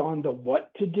focused on the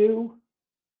what to do.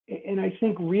 And I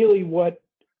think really what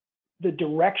the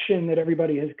direction that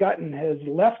everybody has gotten has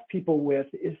left people with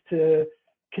is to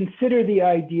consider the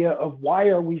idea of why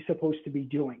are we supposed to be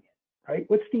doing it, right?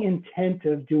 What's the intent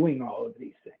of doing all of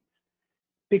these things?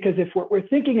 Because if what we're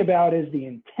thinking about is the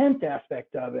intent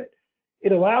aspect of it,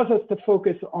 it allows us to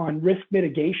focus on risk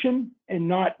mitigation and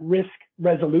not risk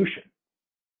resolution,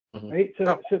 right?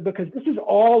 So because this is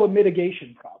all a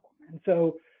mitigation problem. And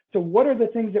so what are the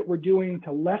things that we're doing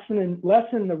to lessen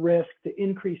the risk to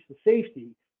increase the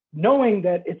safety, knowing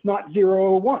that it's not 0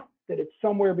 or 1, that it's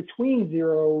somewhere between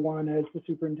 0 or 1, as the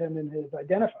superintendent has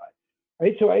identified,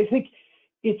 right? So I think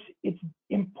it's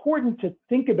important to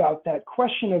think about that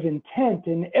question of intent,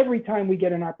 and every time we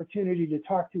get an opportunity to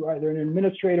talk to either an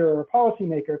administrator or a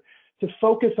policymaker, to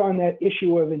focus on that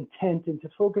issue of intent and to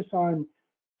focus on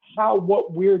how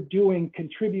what we're doing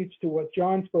contributes to what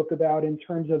John spoke about in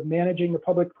terms of managing the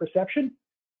public perception,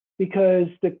 because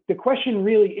the question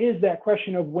really is that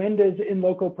question of when does in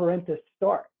loco parentis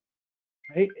start,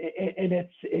 right? And Are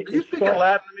you speaking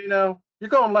Latin to me now? You're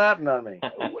going Latin on me.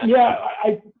 Yeah,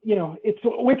 it's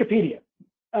Wikipedia.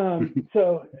 I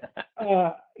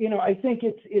think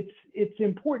it's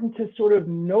important to sort of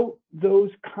note those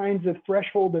kinds of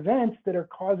threshold events that are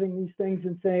causing these things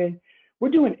and saying, we're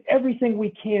doing everything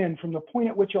we can from the point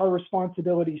at which our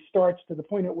responsibility starts to the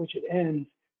point at which it ends.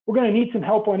 We're going to need some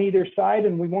help on either side,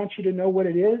 and we want you to know what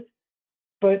it is,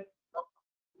 but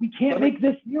we can't make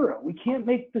this zero. We can't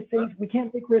make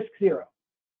risk zero.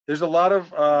 There's a lot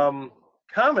of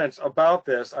comments about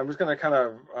this. I'm just going to kind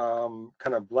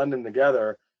of blend them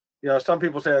together. Some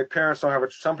people say like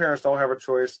some parents don't have a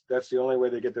choice. That's the only way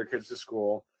they get their kids to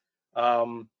school.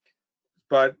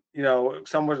 But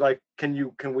some was like,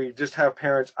 can we just have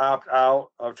parents opt out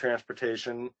of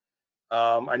transportation?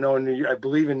 I know I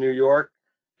believe in New York,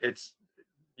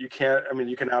 you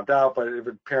can opt out, but if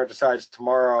a parent decides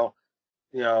tomorrow,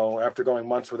 after going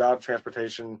months without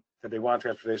transportation, that they want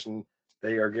transportation,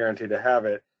 they are guaranteed to have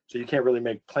it. So you can't really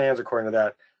make plans according to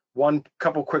that. One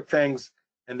couple quick things,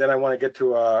 and then I want to get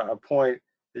to a point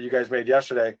that you guys made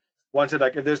yesterday. One said,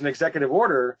 like, if there's an executive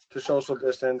order to social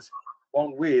distance,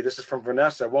 this is from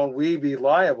Vanessa, won't we be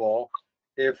liable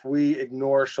if we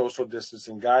ignore social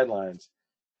distancing guidelines?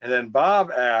 And then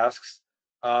Bob asks,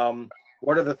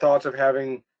 what are the thoughts of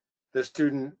having the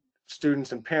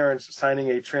students and parents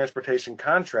signing a transportation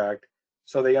contract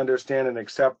so they understand and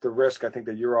accept the risk, I think,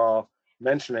 that you're all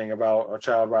mentioning about a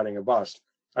child riding a bus?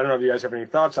 I don't know if you guys have any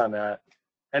thoughts on that,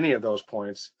 any of those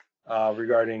points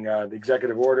regarding the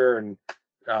executive order and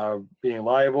being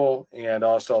liable, and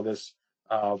also this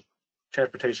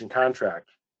transportation contract.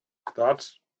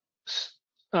 Thoughts?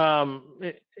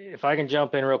 If I can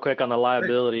jump in real quick on the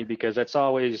liability, because that's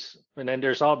always, and then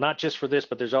there's not just for this,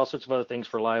 but there's all sorts of other things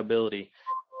for liability.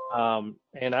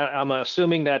 And I'm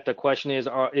assuming that the question is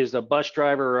the bus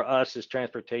driver or us as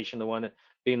transportation the one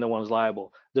being the ones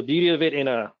liable? The beauty of it in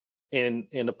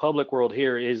the public world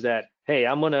here is that, hey,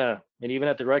 and even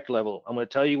at the director level, I'm gonna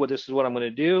tell you this is what I'm gonna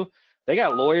do. They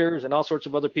got lawyers and all sorts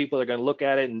of other people that are gonna look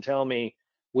at it and tell me,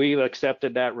 we've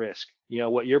accepted that risk.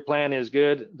 What your plan is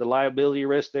good, the liability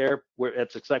risk there,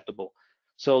 it's acceptable.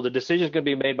 So the decision is going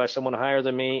to be made by someone higher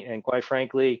than me, and quite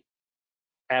frankly,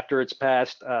 after it's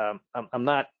passed, the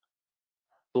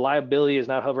liability is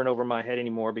not hovering over my head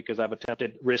anymore, because I've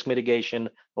attempted risk mitigation,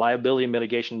 liability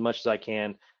mitigation as much as I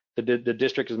can. The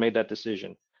district has made that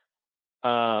decision.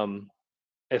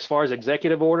 As far as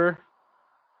executive order,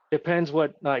 depends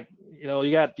what,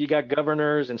 you got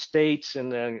governors and states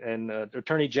and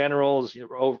attorney generals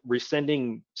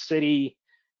rescinding city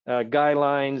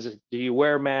guidelines. Do you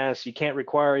wear masks? You can't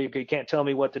require, you can't tell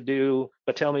me what to do,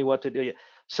 but tell me what to do.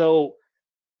 So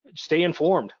stay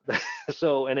informed.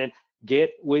 And then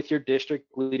get with your district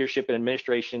leadership and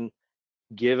administration,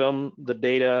 give them the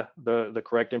data, the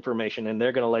correct information, and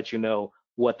they're going to let you know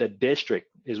what the district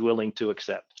is willing to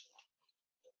accept.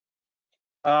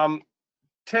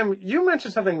 Tim, you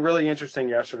mentioned something really interesting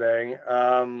yesterday.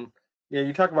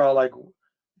 You talk about, like,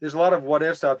 there's a lot of what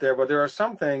ifs out there, but there are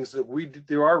some things that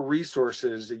there are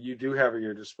resources that you do have at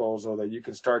your disposal that you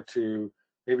can start to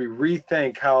maybe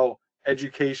rethink how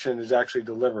education is actually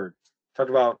delivered. Talk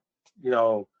about,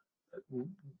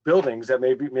 buildings that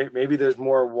maybe there's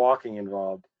more walking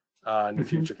involved in the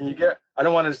future. Can you I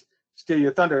don't want to steal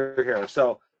your thunder here,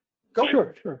 so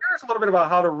Sure. Share us a little bit about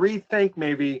how to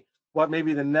rethink what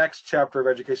maybe the next chapter of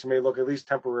education may look, at least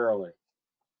temporarily.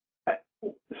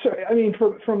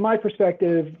 So, from my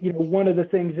perspective, one of the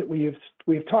things that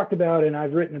we've talked about and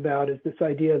I've written about is this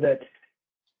idea that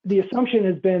the assumption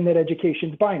has been that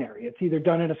education's binary. It's either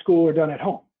done in a school or done at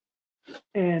home.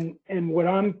 And what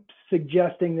I'm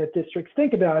suggesting that districts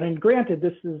think about, and granted,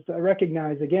 I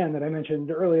recognize again that I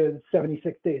mentioned earlier,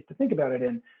 76 days to think about it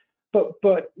in,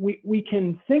 but we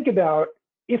can think about,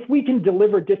 if we can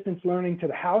deliver distance learning to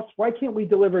the house, why can't we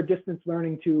deliver distance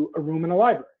learning to a room in a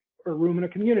library, or a room in a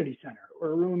community center, or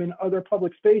a room in other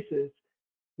public spaces,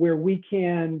 where we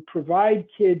can provide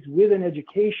kids with an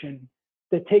education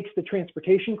that takes the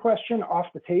transportation question off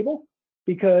the table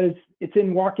because it's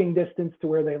in walking distance to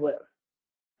where they live,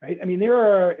 right? There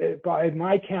are, by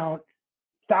my count,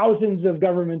 thousands of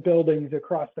government buildings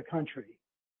across the country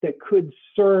that could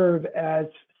serve as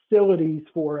facilities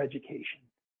for education.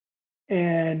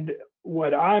 And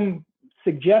what I'm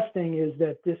suggesting is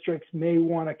that districts may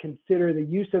want to consider the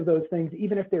use of those things,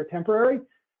 even if they're temporary,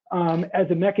 as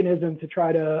a mechanism to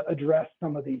try to address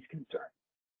some of these concerns.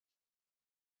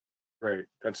 Great,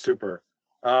 that's super.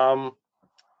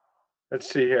 Let's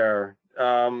see here.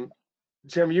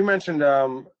 Jim, you mentioned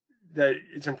that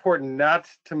it's important not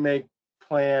to make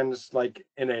plans like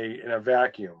in a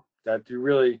vacuum, that you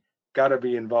really got to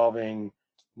be involving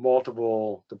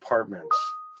multiple departments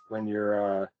when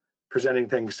you're presenting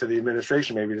things to the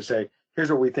administration, maybe to say,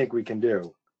 here's what we think we can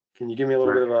do. Can you give me a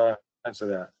little bit of a sense of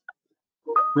that?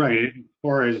 Right. As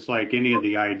far as like any of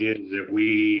the ideas that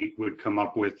we would come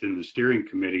up with in the steering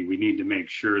committee, we need to make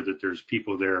sure that there's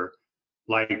people there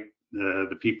like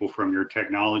the people from your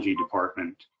technology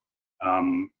department,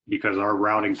 because our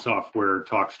routing software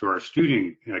talks to our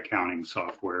student accounting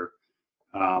software.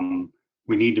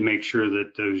 We need to make sure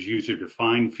that those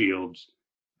user-defined fields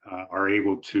are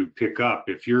able to pick up.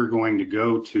 If you're going to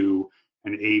go to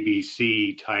an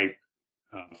ABC type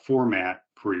format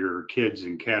for your kids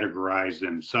and categorize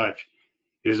them such,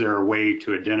 is there a way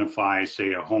to identify,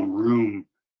 say, a homeroom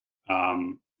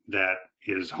that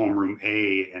is homeroom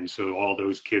A, and so all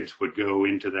those kids would go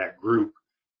into that group,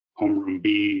 homeroom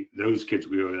B, those kids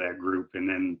would go to that group, and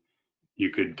then you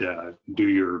could do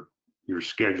your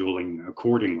scheduling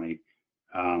accordingly.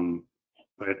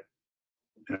 But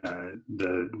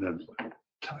the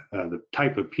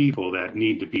type of people that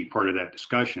need to be part of that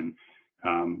discussion,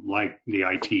 like the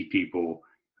IT people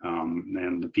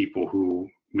and the people who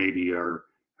maybe are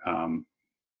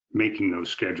making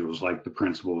those schedules, like the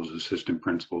principals, assistant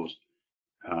principals,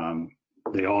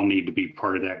 they all need to be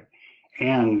part of that.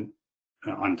 And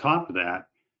on top of that,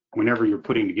 whenever you're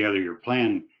putting together your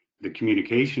plan, the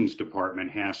communications department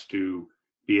has to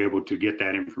be able to get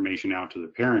that information out to the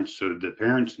parents, so the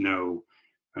parents know,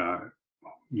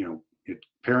 it's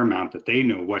paramount that they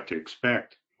know what to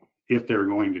expect if they're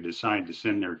going to decide to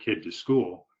send their kid to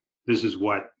school. This is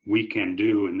what we can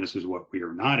do, and this is what we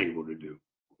are not able to do.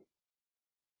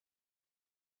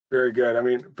 Very good. I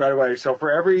mean, by the way, so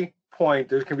for every point,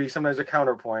 there can be sometimes a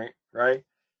counterpoint, right?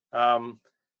 I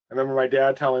remember my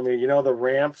dad telling me, the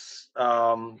ramps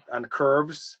on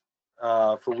curbs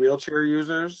for wheelchair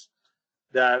users,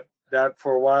 that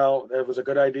for a while it was a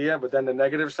good idea, but then the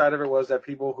negative side of it was that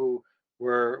people who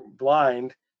were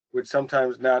blind would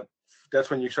sometimes not. That's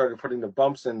when you started putting the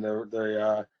bumps in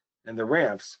the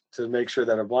ramps to make sure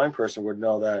that a blind person would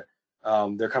know that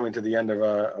they're coming to the end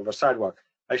of a sidewalk.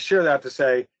 I share that to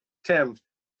say, Tim,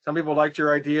 some people liked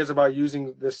your ideas about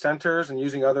using the centers and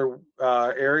using other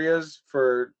areas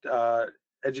for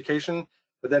education,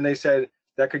 but then they said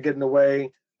that could get in the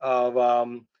way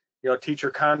of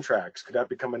teacher contracts. Could that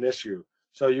become an issue?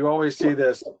 So you always see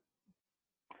this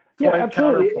Yeah,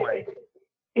 absolutely. counterpoint.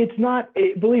 It's not,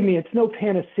 believe me, it's no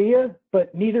panacea,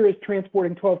 but neither is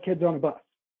transporting 12 kids on a bus,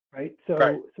 right? So,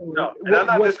 Right. No, and I'm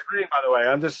not disagreeing, by the way.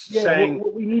 I'm just saying.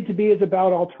 What we need to be is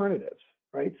about alternatives,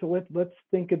 right? So let's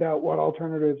think about what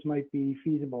alternatives might be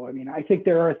feasible. I mean, I think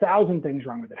there are 1,000 things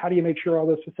wrong with it. How do you make sure all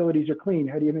those facilities are clean?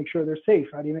 How do you make sure they're safe?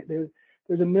 How do you make,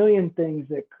 there's a million things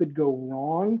that could go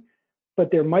wrong,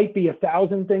 but there might be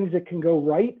 1,000 things that can go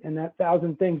right, and that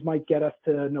 1,000 things might get us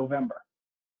to November.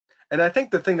 And I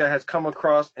think the thing that has come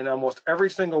across in almost every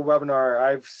single webinar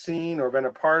I've seen or been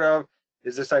a part of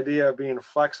is this idea of being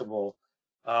flexible.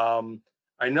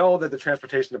 I know that the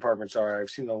transportation departments are. I've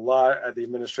seen a lot at the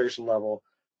administration level,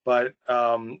 but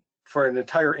for an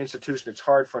entire institution, it's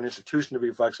hard for an institution to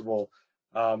be flexible,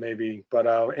 maybe. But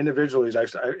individuals,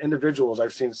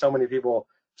 I've seen so many people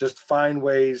just find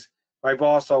ways. My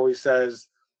boss always says,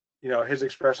 his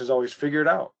expression is always figure it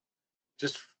out.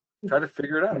 Just try to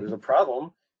figure it out. There's a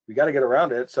problem. We got to get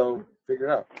around it, so figure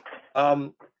it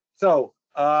out.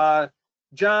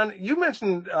 John, you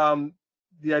mentioned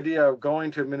the idea of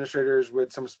going to administrators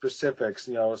with some specifics,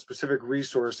 specific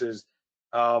resources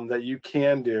that you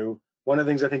can do. One of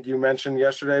the things I think you mentioned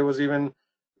yesterday was even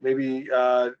maybe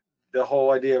the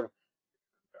whole idea of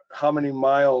how many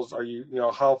miles are you,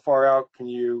 how far out can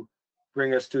you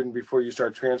bring a student before you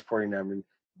start transporting them?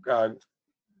 And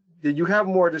did you have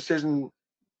more decision?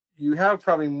 You have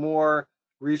probably more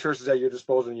resources at your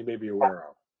disposal than you may be aware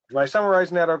of. Am I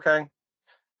summarizing that okay?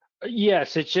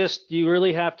 Yes, it's just you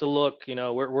really have to look.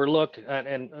 We're looking,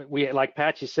 and we, like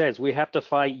Patsy says, we have to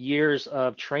fight years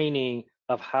of training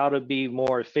of how to be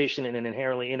more efficient in an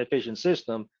inherently inefficient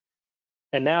system.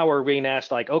 And now we're being asked,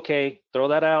 like, okay, throw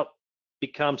that out,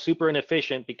 become super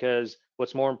inefficient, because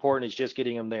what's more important is just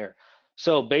getting them there.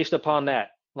 So based upon that,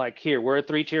 like here, we're a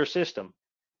 3-tier system.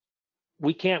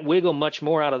 We can't wiggle much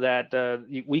more out of that.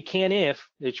 We can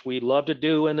which we love to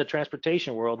do in the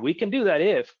transportation world. We can do that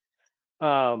if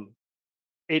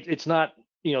it's not,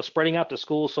 spreading out the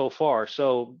school so far.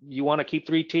 So you want to keep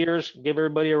 3 tiers, give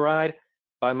everybody a ride.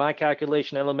 By my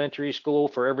calculation, elementary school,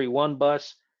 for every 1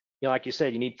 bus, like you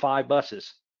said, you need 5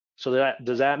 buses. So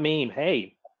does that mean,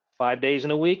 hey, 5 days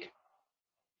in a week,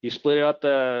 you split up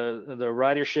the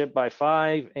ridership by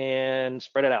 5 and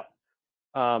spread it out?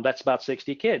 That's about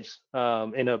 60 kids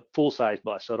in a full-size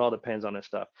bus. So it all depends on this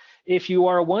stuff. If you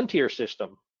are a one-tier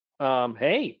system,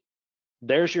 hey,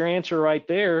 there's your answer right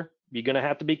there. You're going to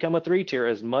have to become a three-tier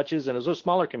as much as in those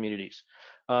smaller communities.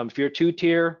 If you're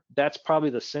two-tier, that's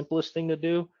probably the simplest thing to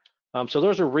do. So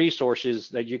those are resources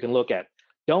that you can look at.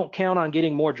 Don't count on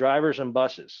getting more drivers and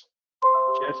buses.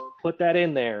 Just put that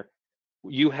in there.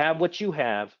 You have what you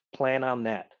have. Plan on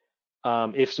that.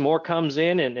 If some more comes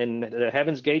in and the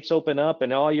heaven's gates open up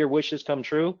and all your wishes come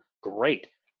true, great.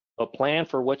 But plan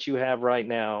for what you have right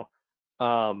now.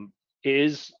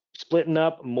 Is splitting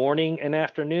up morning and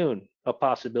afternoon a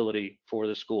possibility for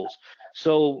the schools?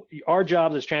 So our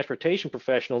job as transportation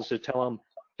professionals is to tell them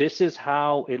this is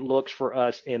how it looks for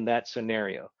us in that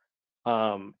scenario.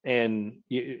 And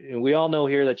we all know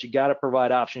here that you got to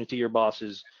provide options to your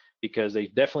bosses because they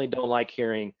definitely don't like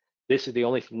hearing this is the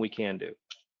only thing we can do.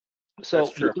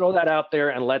 So you throw that out there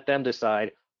and let them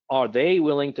decide, are they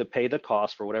willing to pay the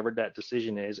cost for whatever that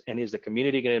decision is? And is the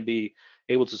community going to be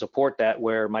able to support that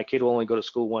where my kid will only go to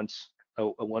school once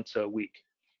a week?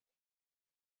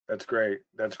 That's great.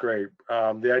 That's great.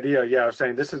 The idea, yeah, of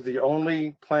saying this is the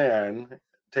only plan,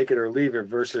 take it or leave it,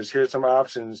 versus here's some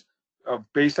options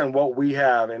based on what we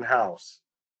have in-house.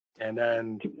 And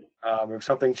then if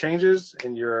something changes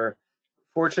and your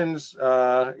fortunes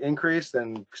increase,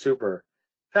 then super.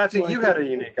 Patsy, you had a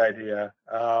unique idea.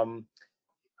 I'm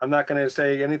not going to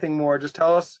say anything more. Just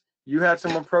tell us you had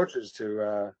some approaches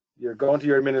to you're going to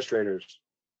your administrators.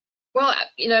 Well,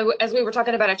 you know, as we were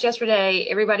talking about it yesterday,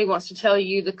 everybody wants to tell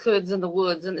you the coulds and the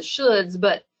woulds and the shoulds,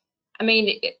 but I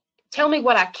mean, tell me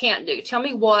what I can't do. Tell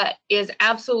me what is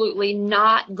absolutely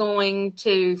not going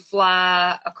to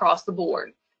fly across the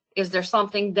board. Is there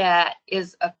something that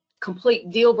is a complete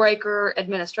deal breaker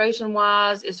administration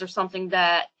wise? Is there something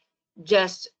that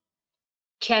just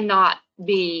cannot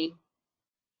be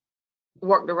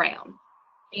worked around?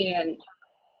 And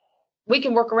we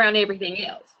can work around everything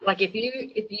else. Like if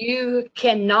you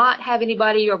cannot have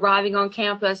anybody arriving on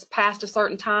campus past a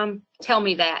certain time, tell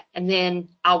me that, and then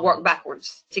I'll work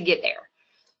backwards to get there.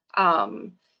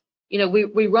 You know,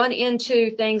 we run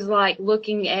into things like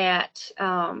looking at,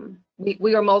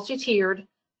 we are multi-tiered,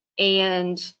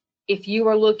 and if you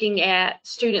are looking at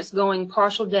students going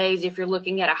partial days, if you're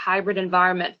looking at a hybrid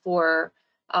environment for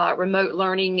remote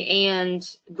learning and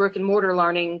brick and mortar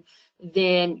learning,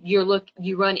 then you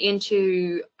run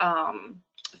into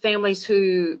families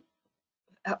who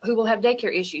will have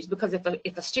daycare issues, because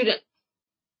if a student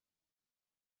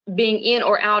being in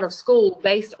or out of school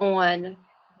based on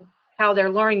how their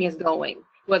learning is going,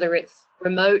 whether it's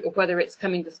remote or whether it's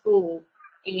coming to school,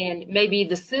 and maybe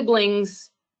the siblings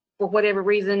for whatever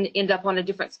reason end up on a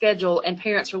different schedule, and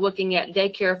parents are looking at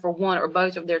daycare for one or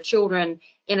both of their children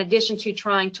in addition to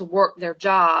trying to work their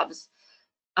jobs,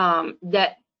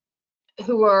 the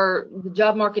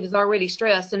job market is already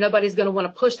stressed, and nobody's going to want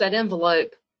to push that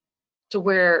envelope to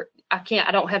where I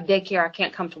don't have daycare, I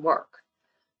can't come to work.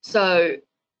 So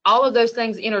all of those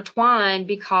things intertwine,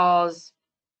 because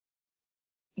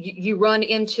you run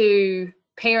into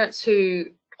parents who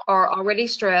are already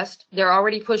stressed, they're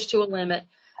already pushed to a limit.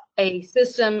 A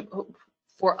system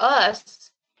for us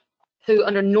who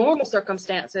under normal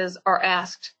circumstances are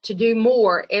asked to do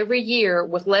more every year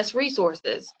with less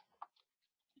resources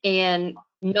and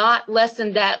not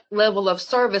lessen that level of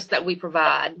service that we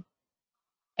provide.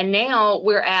 And now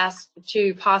we're asked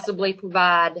to possibly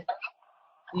provide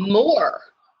more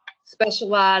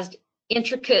specialized,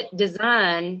 intricate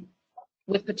design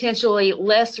with potentially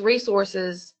less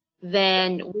resources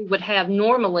than we would have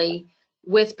normally,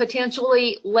 with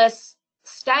potentially less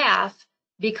staff,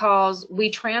 because we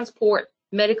transport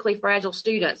medically fragile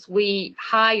students. We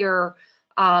hire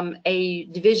a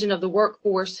division of the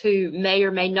workforce who may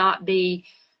or may not be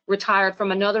retired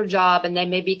from another job, and they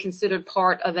may be considered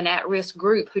part of an at-risk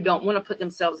group who don't want to put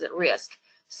themselves at risk.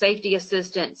 Safety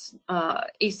assistants,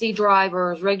 EC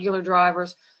drivers, regular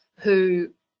drivers, who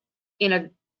in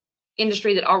an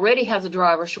industry that already has a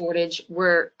driver shortage,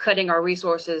 we're cutting our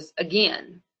resources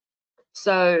again.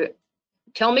 So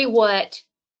tell me what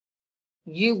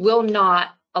you will not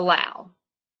allow,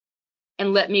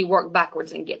 and let me work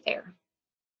backwards and get there.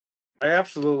 I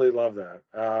absolutely love that.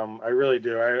 I really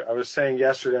do. I was saying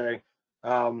yesterday,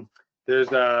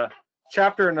 there's a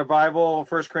chapter in the Bible,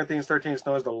 1 Corinthians 13, it's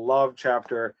known as the love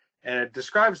chapter, and it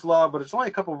describes love, but it's only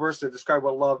a couple of verses that describe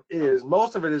what love is.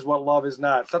 Most of it is what love is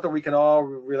not. It's something we can all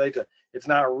relate to. It's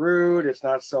not rude, it's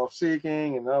not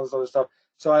self-seeking, and all this other stuff.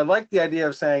 So I like the idea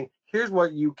of saying, here's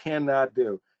what you cannot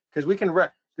do, because we can,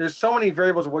 there's so many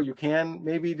variables of what you can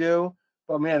maybe do,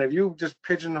 But man, if you just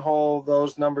pigeonhole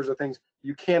those numbers of things,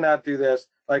 you cannot do this.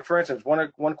 Like for instance,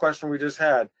 one question we just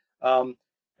had, and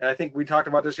I think we talked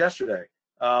about this yesterday.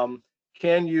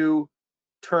 Can you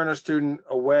turn a student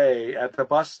away at the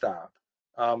bus stop?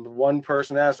 One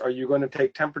person asked, are you going to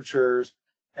take temperatures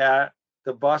at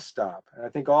the bus stop? And I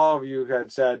think all of you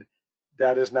had said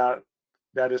that is not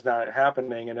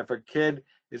happening. And if a kid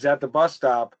is at the bus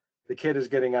stop, the kid is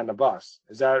getting on the bus.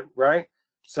 Is that right?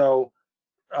 So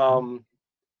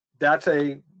that's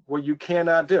what you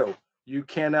cannot do. You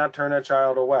cannot turn a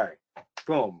child away.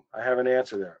 Boom, I have an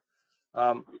answer there.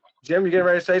 Jim, you getting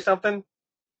ready to say something?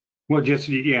 Well, just,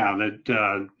 yeah,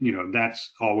 that,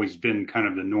 that's always been kind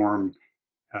of the norm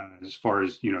as far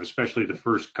as, especially the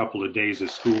first couple of days of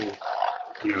school,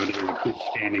 there were kids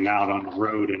standing out on the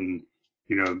road and,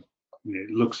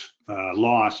 it looks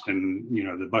lost, and,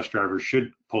 the bus driver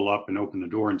should pull up and open the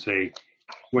door and say,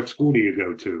 what school do you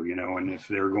go to? And if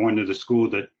they're going to the school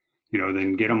that,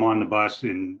 then get them on the bus,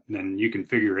 and then you can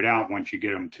figure it out once you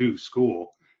get them to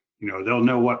school. They'll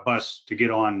know what bus to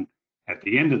get on at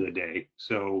the end of the day.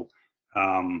 So,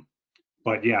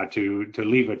 but yeah, to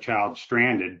leave a child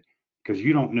stranded, because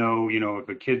you don't know, if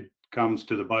a kid comes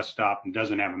to the bus stop and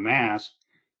doesn't have a mask,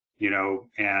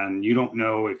 and you don't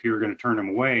know if you're going to turn them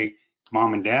away,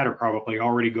 mom and dad are probably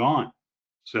already gone.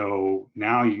 So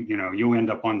now, you'll end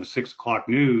up on the 6 o'clock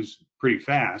news pretty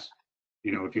fast,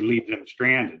 if you leave them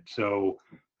stranded. So,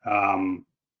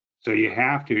 so you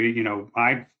have to,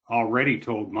 I've already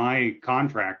told my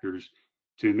contractors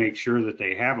to make sure that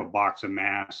they have a box of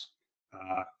masks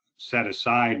set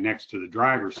aside next to the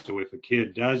driver. So if a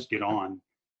kid does get on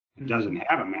and doesn't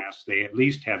have a mask, they at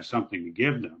least have something to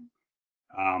give them.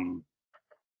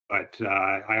 But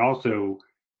I also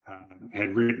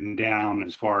had written down,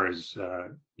 as far as,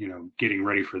 getting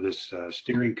ready for this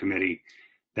steering committee,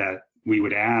 that we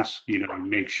would ask,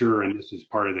 make sure, and this is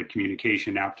part of the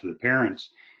communication out to the parents,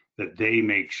 that they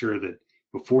make sure that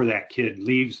before that kid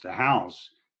leaves the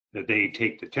house, that they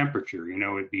take the temperature.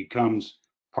 It becomes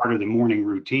part of the morning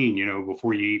routine.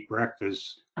 Before you eat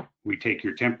breakfast, we take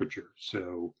your temperature.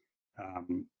 So,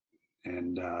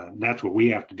 and that's what we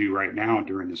have to do right now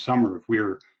during the summer. If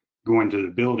we're going to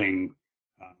the building,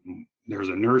 there's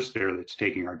a nurse there that's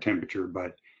taking our temperature,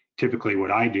 but typically what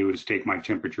I do is take my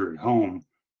temperature at home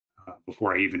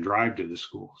before I even drive to the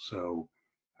school. So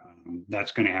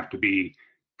that's going to have to be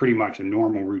pretty much a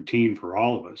normal routine for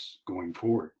all of us going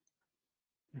forward.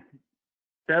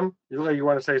 Tim, you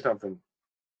want to say something?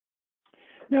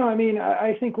 No, I mean,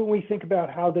 I think when we think about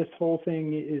how this whole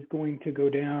thing is going to go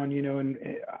down,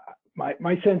 and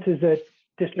my sense is that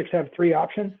districts have 3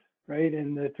 options, right?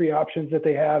 And the 3 options that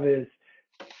they have is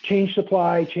change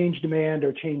supply, change demand,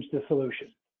 or change the solution,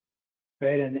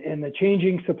 right? And the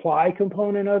changing supply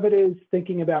component of it is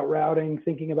thinking about routing,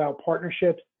 thinking about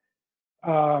partnerships.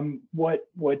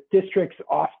 What districts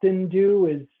often do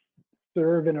is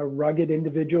serve in a rugged,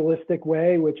 individualistic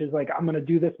way, which is like, I'm going to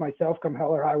do this myself, come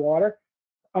hell or high water.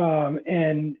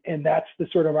 And that's the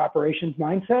sort of operations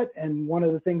mindset. And one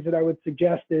of the things that I would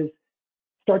suggest is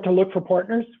start to look for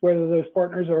partners, whether those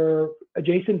partners are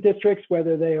adjacent districts,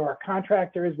 whether they are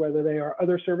contractors, whether they are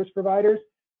other service providers,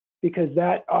 because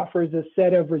that offers a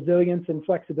set of resilience and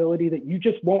flexibility that you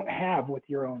just won't have with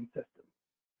your own system,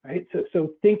 right?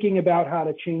 So thinking about how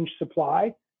to change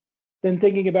supply, then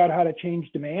thinking about how to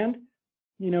change demand.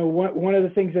 One of the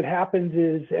things that happens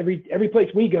is every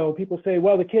place we go, people say,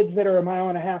 well, the kids that are 1.5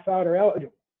 miles out are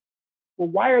eligible. Well,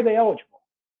 why are they eligible?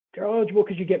 They're eligible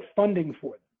because you get funding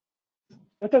for them.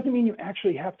 That doesn't mean you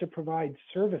actually have to provide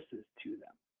services to them.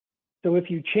 So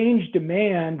if you change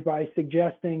demand by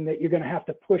suggesting that you're going to have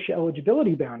to push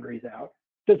eligibility boundaries out,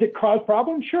 does it cause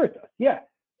problems? Sure it does, yeah.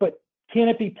 But can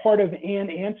it be part of an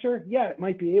answer? Yeah, it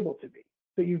might be able to be.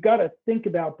 So you've got to think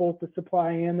about both the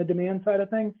supply and the demand side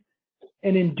of things.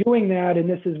 And in doing that, and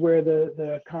this is where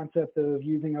the concept of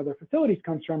using other facilities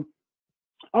comes from,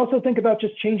 also think about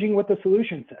just changing what the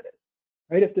solution set is,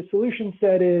 right? If the solution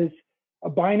set is a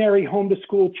binary home to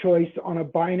school choice on a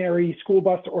binary school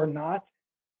bus or not,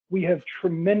 we have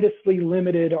tremendously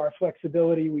limited our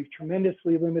flexibility. We've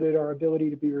tremendously limited our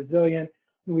ability to be resilient,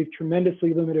 and we've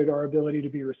tremendously limited our ability to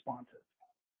be responsive.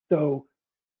 So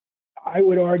I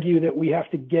would argue that we have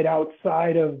to get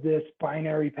outside of this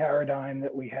binary paradigm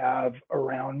that we have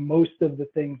around most of the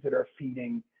things that are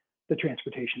feeding the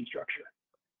transportation structure.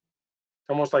 It's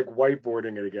almost like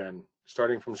whiteboarding it again,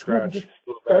 starting from scratch. Just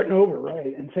starting over,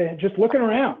 right? And saying, just looking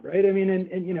around, right? I mean,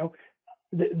 and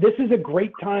this is a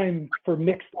great time for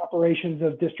mixed operations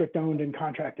of district-owned and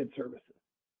contracted services,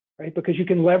 right? Because you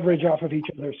can leverage off of each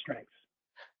other's strengths.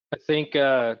 I think,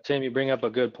 Tim, you bring up a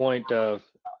good point of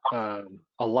a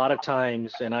lot of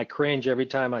times, and I cringe every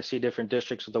time I see different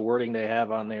districts with the wording they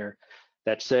have on there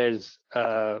that says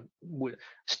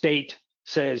state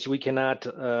says we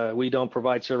cannot, we don't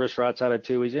provide service for outside of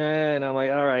 2 weeks. And I'm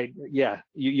like, all right, yeah,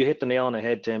 you hit the nail on the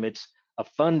head, Tim. It's a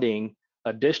funding.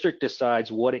 A district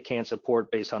decides what it can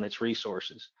support based on its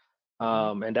resources.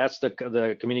 And that's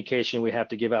the communication we have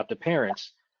to give out to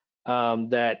parents,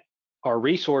 that our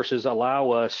resources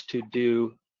allow us to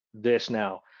do this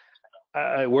now.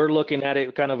 We're looking at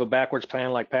it kind of a backwards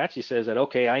plan, like Patsy says, that,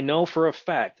 okay, I know for a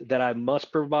fact that I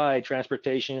must provide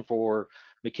transportation for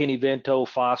McKinney-Vento,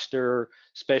 Foster,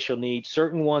 special needs,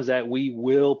 certain ones that we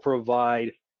will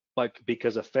provide, but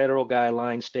because of federal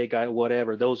guidelines, state guide,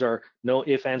 whatever, those are no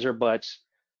ifs, ands, or buts.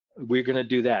 We're going to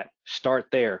do that. Start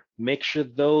there. Make sure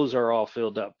those are all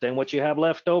filled up. Then what you have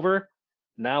left over,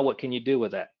 now what can you do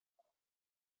with that?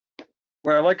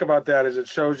 What I like about that is it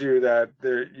shows you that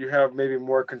you have maybe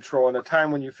more control. In a time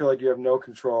when you feel like you have no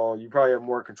control, you probably have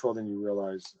more control than you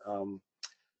realize.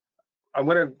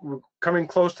 We're coming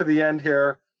close to the end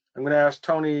here. I'm going to ask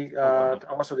Tony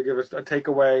also to give us a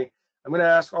takeaway. I'm going to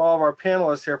ask all of our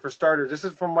panelists here for starters. This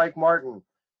is from Mike Martin.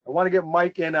 I want to get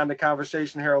Mike in on the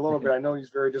conversation here a little bit. I know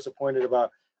he's very disappointed about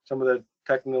some of the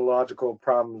technological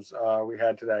problems we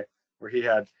had today, or he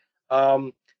had.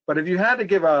 But if you had to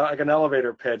give like an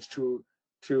elevator pitch to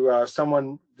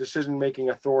someone decision-making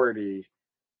authority,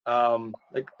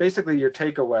 like basically your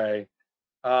takeaway,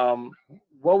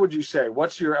 what would you say?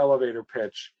 What's your elevator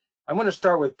pitch? I'm going to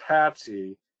start with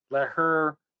Patsy, let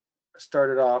her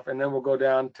start it off, and then we'll go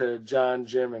down to John,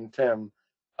 Jim, and Tim.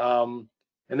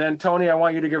 And then Tony, I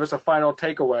want you to give us a final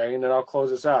takeaway, and then I'll close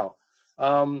this out.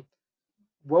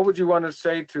 What would you want to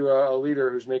say to a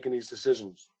leader who's making these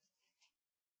decisions?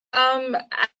 My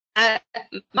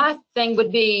thing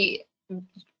would be,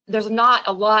 there's not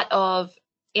a lot of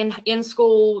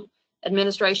in-school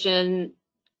administration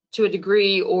to a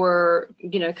degree, or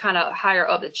kind of higher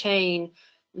up the chain,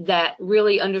 that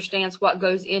really understands what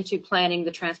goes into planning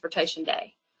the transportation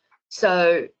day.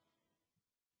 So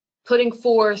putting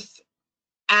forth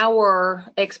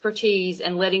our expertise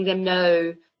and letting them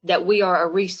know that we are a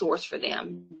resource for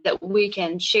them, that we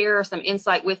can share some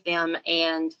insight with them,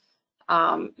 and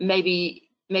maybe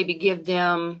give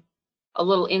them a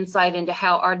little insight into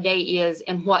how our day is,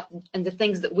 and the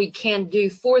things that we can do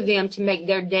for them to make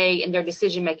their day and their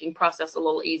decision-making process a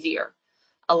little easier.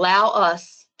 Allow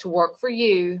us to work for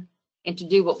you and to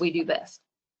do what we do best.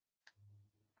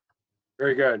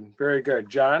 Very good, very good.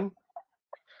 John?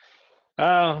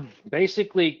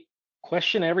 Basically,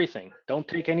 question everything. Don't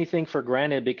take anything for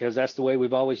granted, because that's the way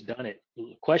we've always done it.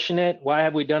 Question it. Why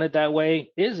have we done it that way?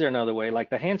 Is there another way?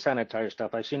 Like the hand sanitizer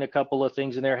stuff. I've seen a couple of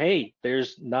things in there. Hey,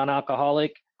 there's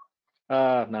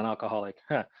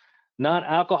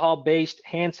non-alcohol-based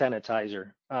hand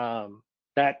sanitizer.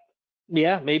 That,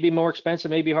 yeah, maybe more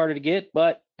expensive, maybe harder to get,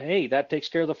 but hey, that takes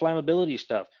care of the flammability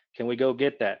stuff. Can we go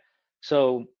get that?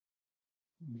 So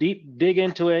dig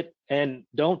into it, and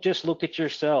don't just look at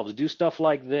yourselves. Do stuff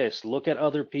like this. Look at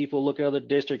other people, look at other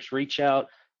districts, reach out,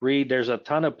 read. There's a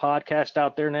ton of podcasts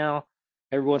out there now.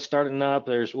 Everyone's starting up.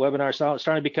 There's webinars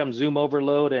starting to become Zoom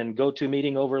overload and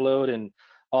GoToMeeting overload and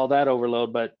all that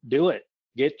overload, but do it.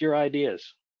 Get your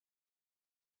ideas.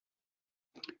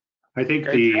 I think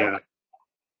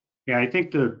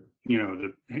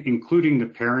including the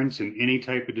parents in any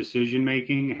type of decision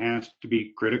making has to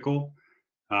be critical.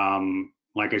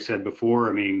 Like I said before,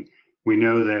 I mean, we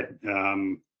know that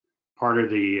part of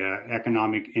the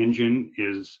economic engine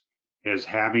is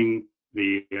having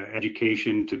the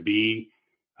education to be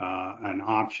an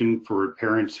option for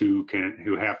parents who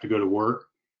have to go to work.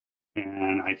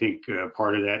 And I think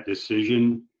part of that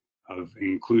decision of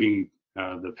including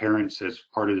the parents as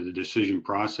part of the decision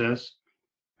process,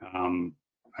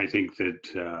 I think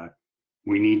that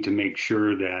we need to make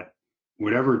sure that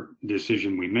whatever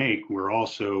decision we make, we're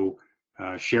also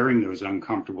sharing those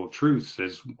uncomfortable truths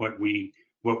as what we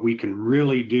can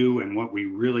really do and what we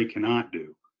really cannot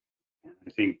do.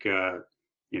 I think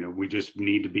we just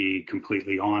need to be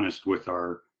completely honest with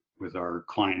our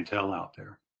clientele out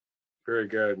there. Very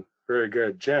good, very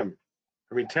good. Tim.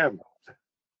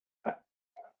 I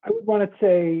would want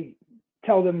to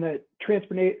tell them that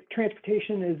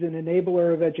transportation is an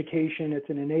enabler of education, it's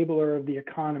an enabler of the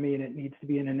economy, and it needs to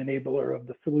be an enabler of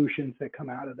the solutions that come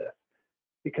out of this,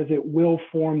 because it will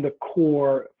form the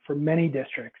core for many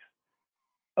districts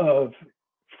of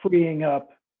freeing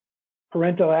up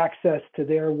parental access to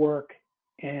their work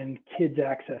and kids'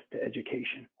 access to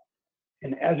education.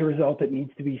 And as a result, it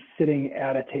needs to be sitting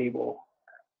at a table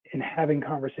and having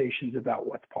conversations about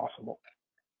what's possible.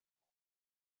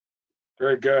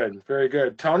 Very good, very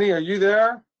good. Tony, are you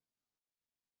there?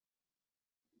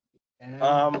 And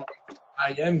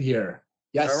I am here.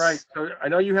 Yes. All right. So I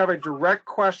know you have a direct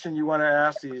question you want to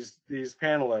ask these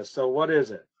panelists. So what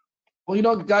is it? Well, you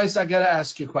know, guys, I got to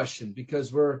ask you a question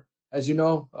because we're, as you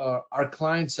know, our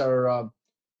clients are,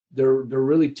 they're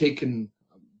really taking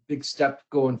a big step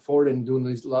going forward and doing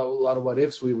these a lot of what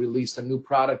ifs. We released a new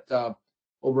product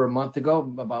over a month ago,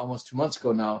 about almost 2 months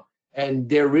ago now, and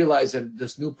they realize that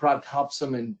this new product helps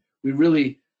them, and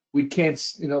we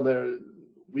can't, you know,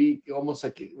 we almost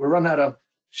like we're running out of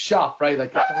shelf, right?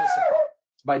 Like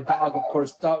my dog, of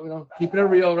course, you know, keeping it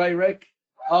real, right, Rick?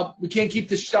 We can't keep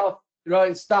the shelf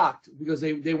right stocked because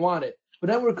they want it. But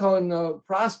then we're calling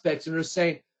prospects and they're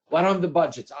saying, well, I don't have the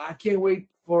budgets. I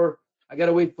got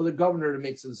to wait for the governor to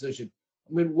make the decision.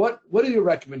 I mean, what are your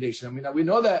recommendations? I mean, we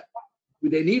know that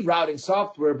they need routing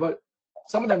software, but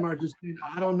some of them are just,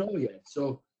 I don't know yet.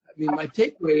 So, I mean, my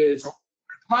takeaway is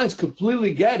clients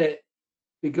completely get it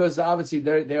because obviously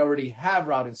they already have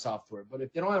routing software. But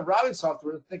if they don't have routing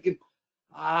software, they're thinking,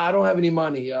 I don't have any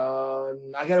money.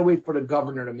 I got to wait for the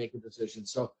governor to make a decision.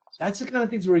 So that's the kind of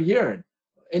things we're hearing.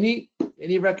 Any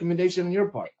recommendation on your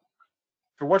part?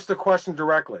 So what's the question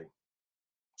directly?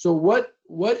 So what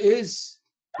is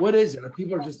it? Are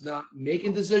people just not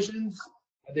making decisions?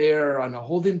 They're on a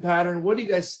holding pattern. What do you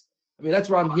guys? I mean, that's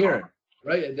what I'm hearing,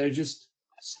 right? They're just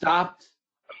stopped.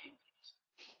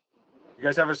 You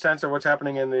guys have a sense of what's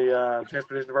happening in the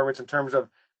transportation departments in terms of,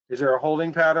 is there a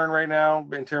holding pattern right now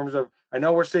in terms of, I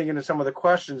know we're seeing into some of the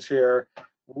questions here,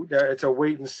 it's a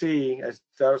wait and see, as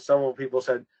several people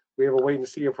said, we have a wait and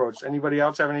see approach. Anybody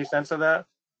else have any sense of that?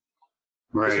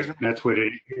 Right, that's what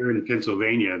here in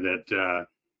Pennsylvania that,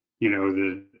 you know,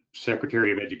 the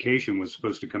Secretary of Education was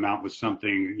supposed to come out with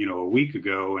something, you know, a week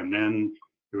ago, and then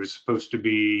it was supposed to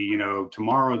be, you know,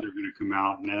 tomorrow they're going to come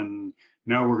out, and then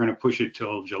no, we're going to push it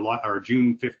till July or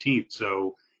June 15th.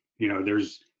 So, you know,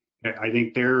 I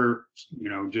think they're, you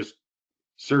know, just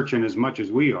searching as much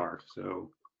as we are.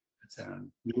 So,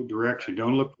 no direction.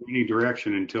 Don't look for any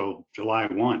direction until July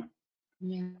 1.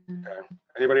 Yeah. Okay.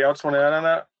 Anybody else want to add on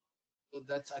that? Well,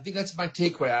 I think that's my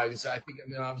takeaway. I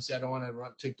mean, obviously, I don't want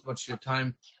to take too much of your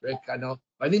time, Rick. I know.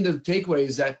 I think the takeaway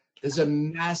is that there's a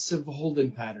massive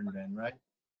holding pattern, then, right?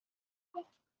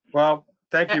 Well,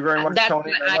 thank you very much,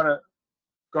 Tony. I want to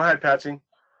go ahead, Patsy.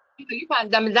 You're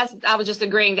fine. I mean, I was just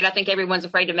agreeing that I think everyone's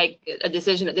afraid to make a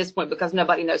decision at this point because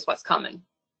nobody knows what's coming.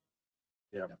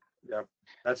 Yeah.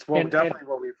 That's definitely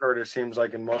what we've heard. It seems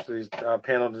like in most of these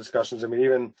panel discussions. I mean,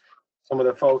 even some of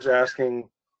the folks asking,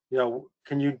 you know,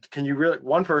 can you really?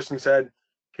 One person said,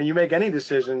 can you make any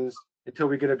decisions until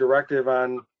we get a directive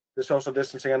on the social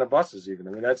distancing on the buses? Even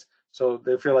I mean, that's so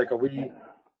they feel like,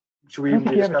 should we even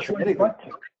be discussing anything?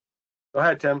 Go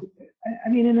ahead, Tim. I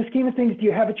mean, in the scheme of things, do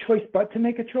you have a choice but to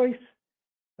make a choice?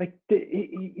 Like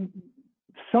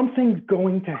something's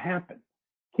going to happen.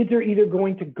 Kids are either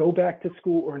going to go back to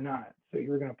school or not. So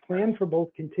you're going to plan for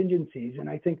both contingencies. And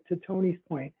I think to Tony's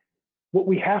point, what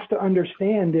we have to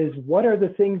understand is what are the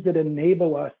things that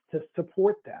enable us to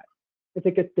support that? I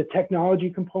think the technology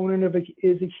component of it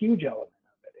is a huge element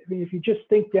of it. I mean, if you just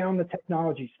think down the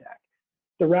technology stack,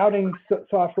 the routing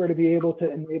software to be able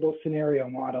to enable scenario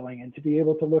modeling and to be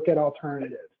able to look at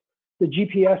alternatives, the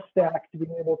GPS stack to be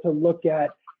able to look at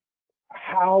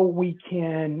how we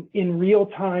can in real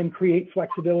time create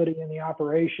flexibility in the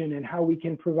operation and how we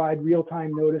can provide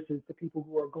real-time notices to people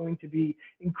who are going to be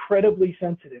incredibly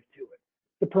sensitive to it.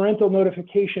 The parental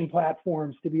notification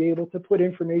platforms to be able to put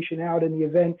information out in the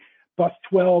event bus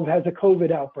 12 has a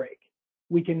COVID outbreak.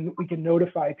 We can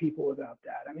notify people about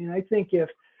that. I mean, I think if,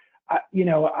 you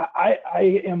know,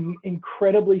 I am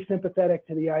incredibly sympathetic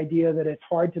to the idea that it's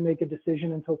hard to make a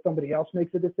decision until somebody else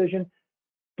makes a decision.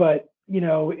 But, you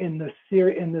know, in the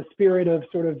spirit of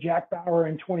sort of Jack Bauer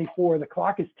in 24, the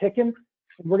clock is ticking.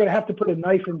 And we're going to have to put a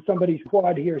knife in somebody's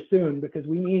quad here soon because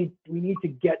we need to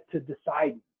get to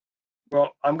deciding.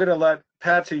 Well, I'm going to let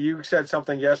Patsy, you said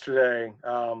something yesterday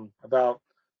about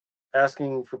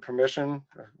asking for permission,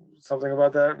 something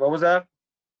about that. What was that?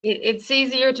 It's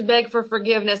easier to beg for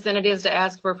forgiveness than it is to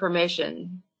ask for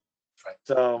permission.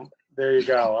 So there you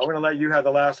go. I'm going to let you have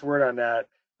the last word on that.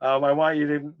 I want you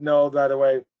to know, by the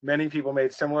way, many people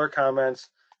made similar comments.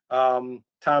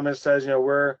 Thomas says, you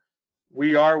know,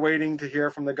 we are waiting to hear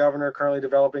from the governor, currently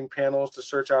developing panels to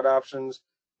search out options.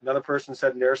 Another person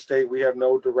said in their state, we have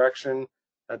no direction.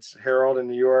 That's Harold in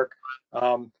New York.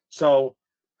 So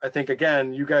I think,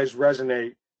 again, you guys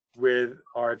resonate with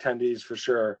our attendees for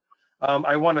sure.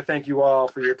 I want to thank you all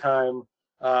for your time.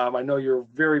 I know you're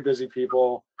very busy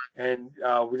people, and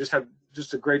we just had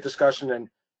a great discussion. And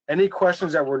any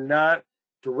questions that were not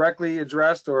directly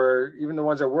addressed, or even the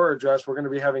ones that were addressed, we're going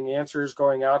to be having answers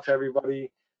going out to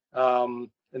everybody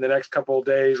in the next couple of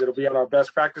days. It'll be on our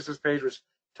best practices page, which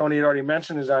Tony had already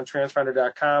mentioned is on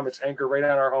transfinder.com. It's anchored right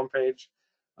on our homepage.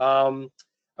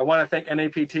 I want to thank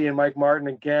NAPT and Mike Martin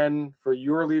again for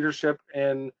your leadership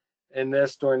in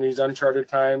this during these uncharted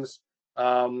times.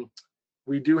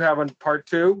 We do have a part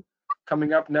 2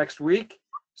 coming up next week,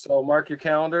 so mark your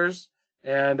calendars.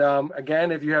 And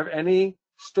again, if you have any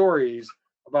stories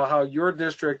about how your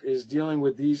district is dealing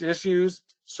with these issues,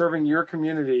 serving your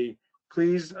community,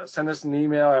 please send us an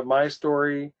email at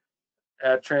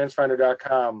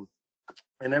mystory@transfinder.com,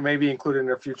 and that may be included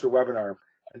in a future webinar,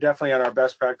 and definitely on our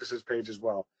best practices page as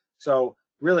well. So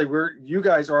really, you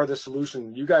guys are the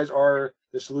solution. You guys are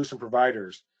the solution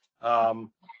providers.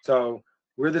 So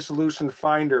we're the solution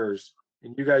finders,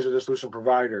 and you guys are the solution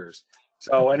providers.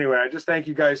 So anyway, I just thank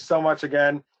you guys so much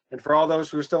again. And for all those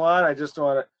who are still on, I just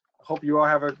want to hope you all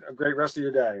have a great rest of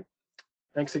your day.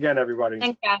 Thanks again, everybody.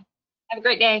 Thanks, guys. Have a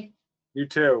great day. You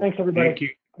too. Thanks, everybody. Thank you.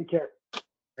 Take care.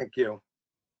 Thank you.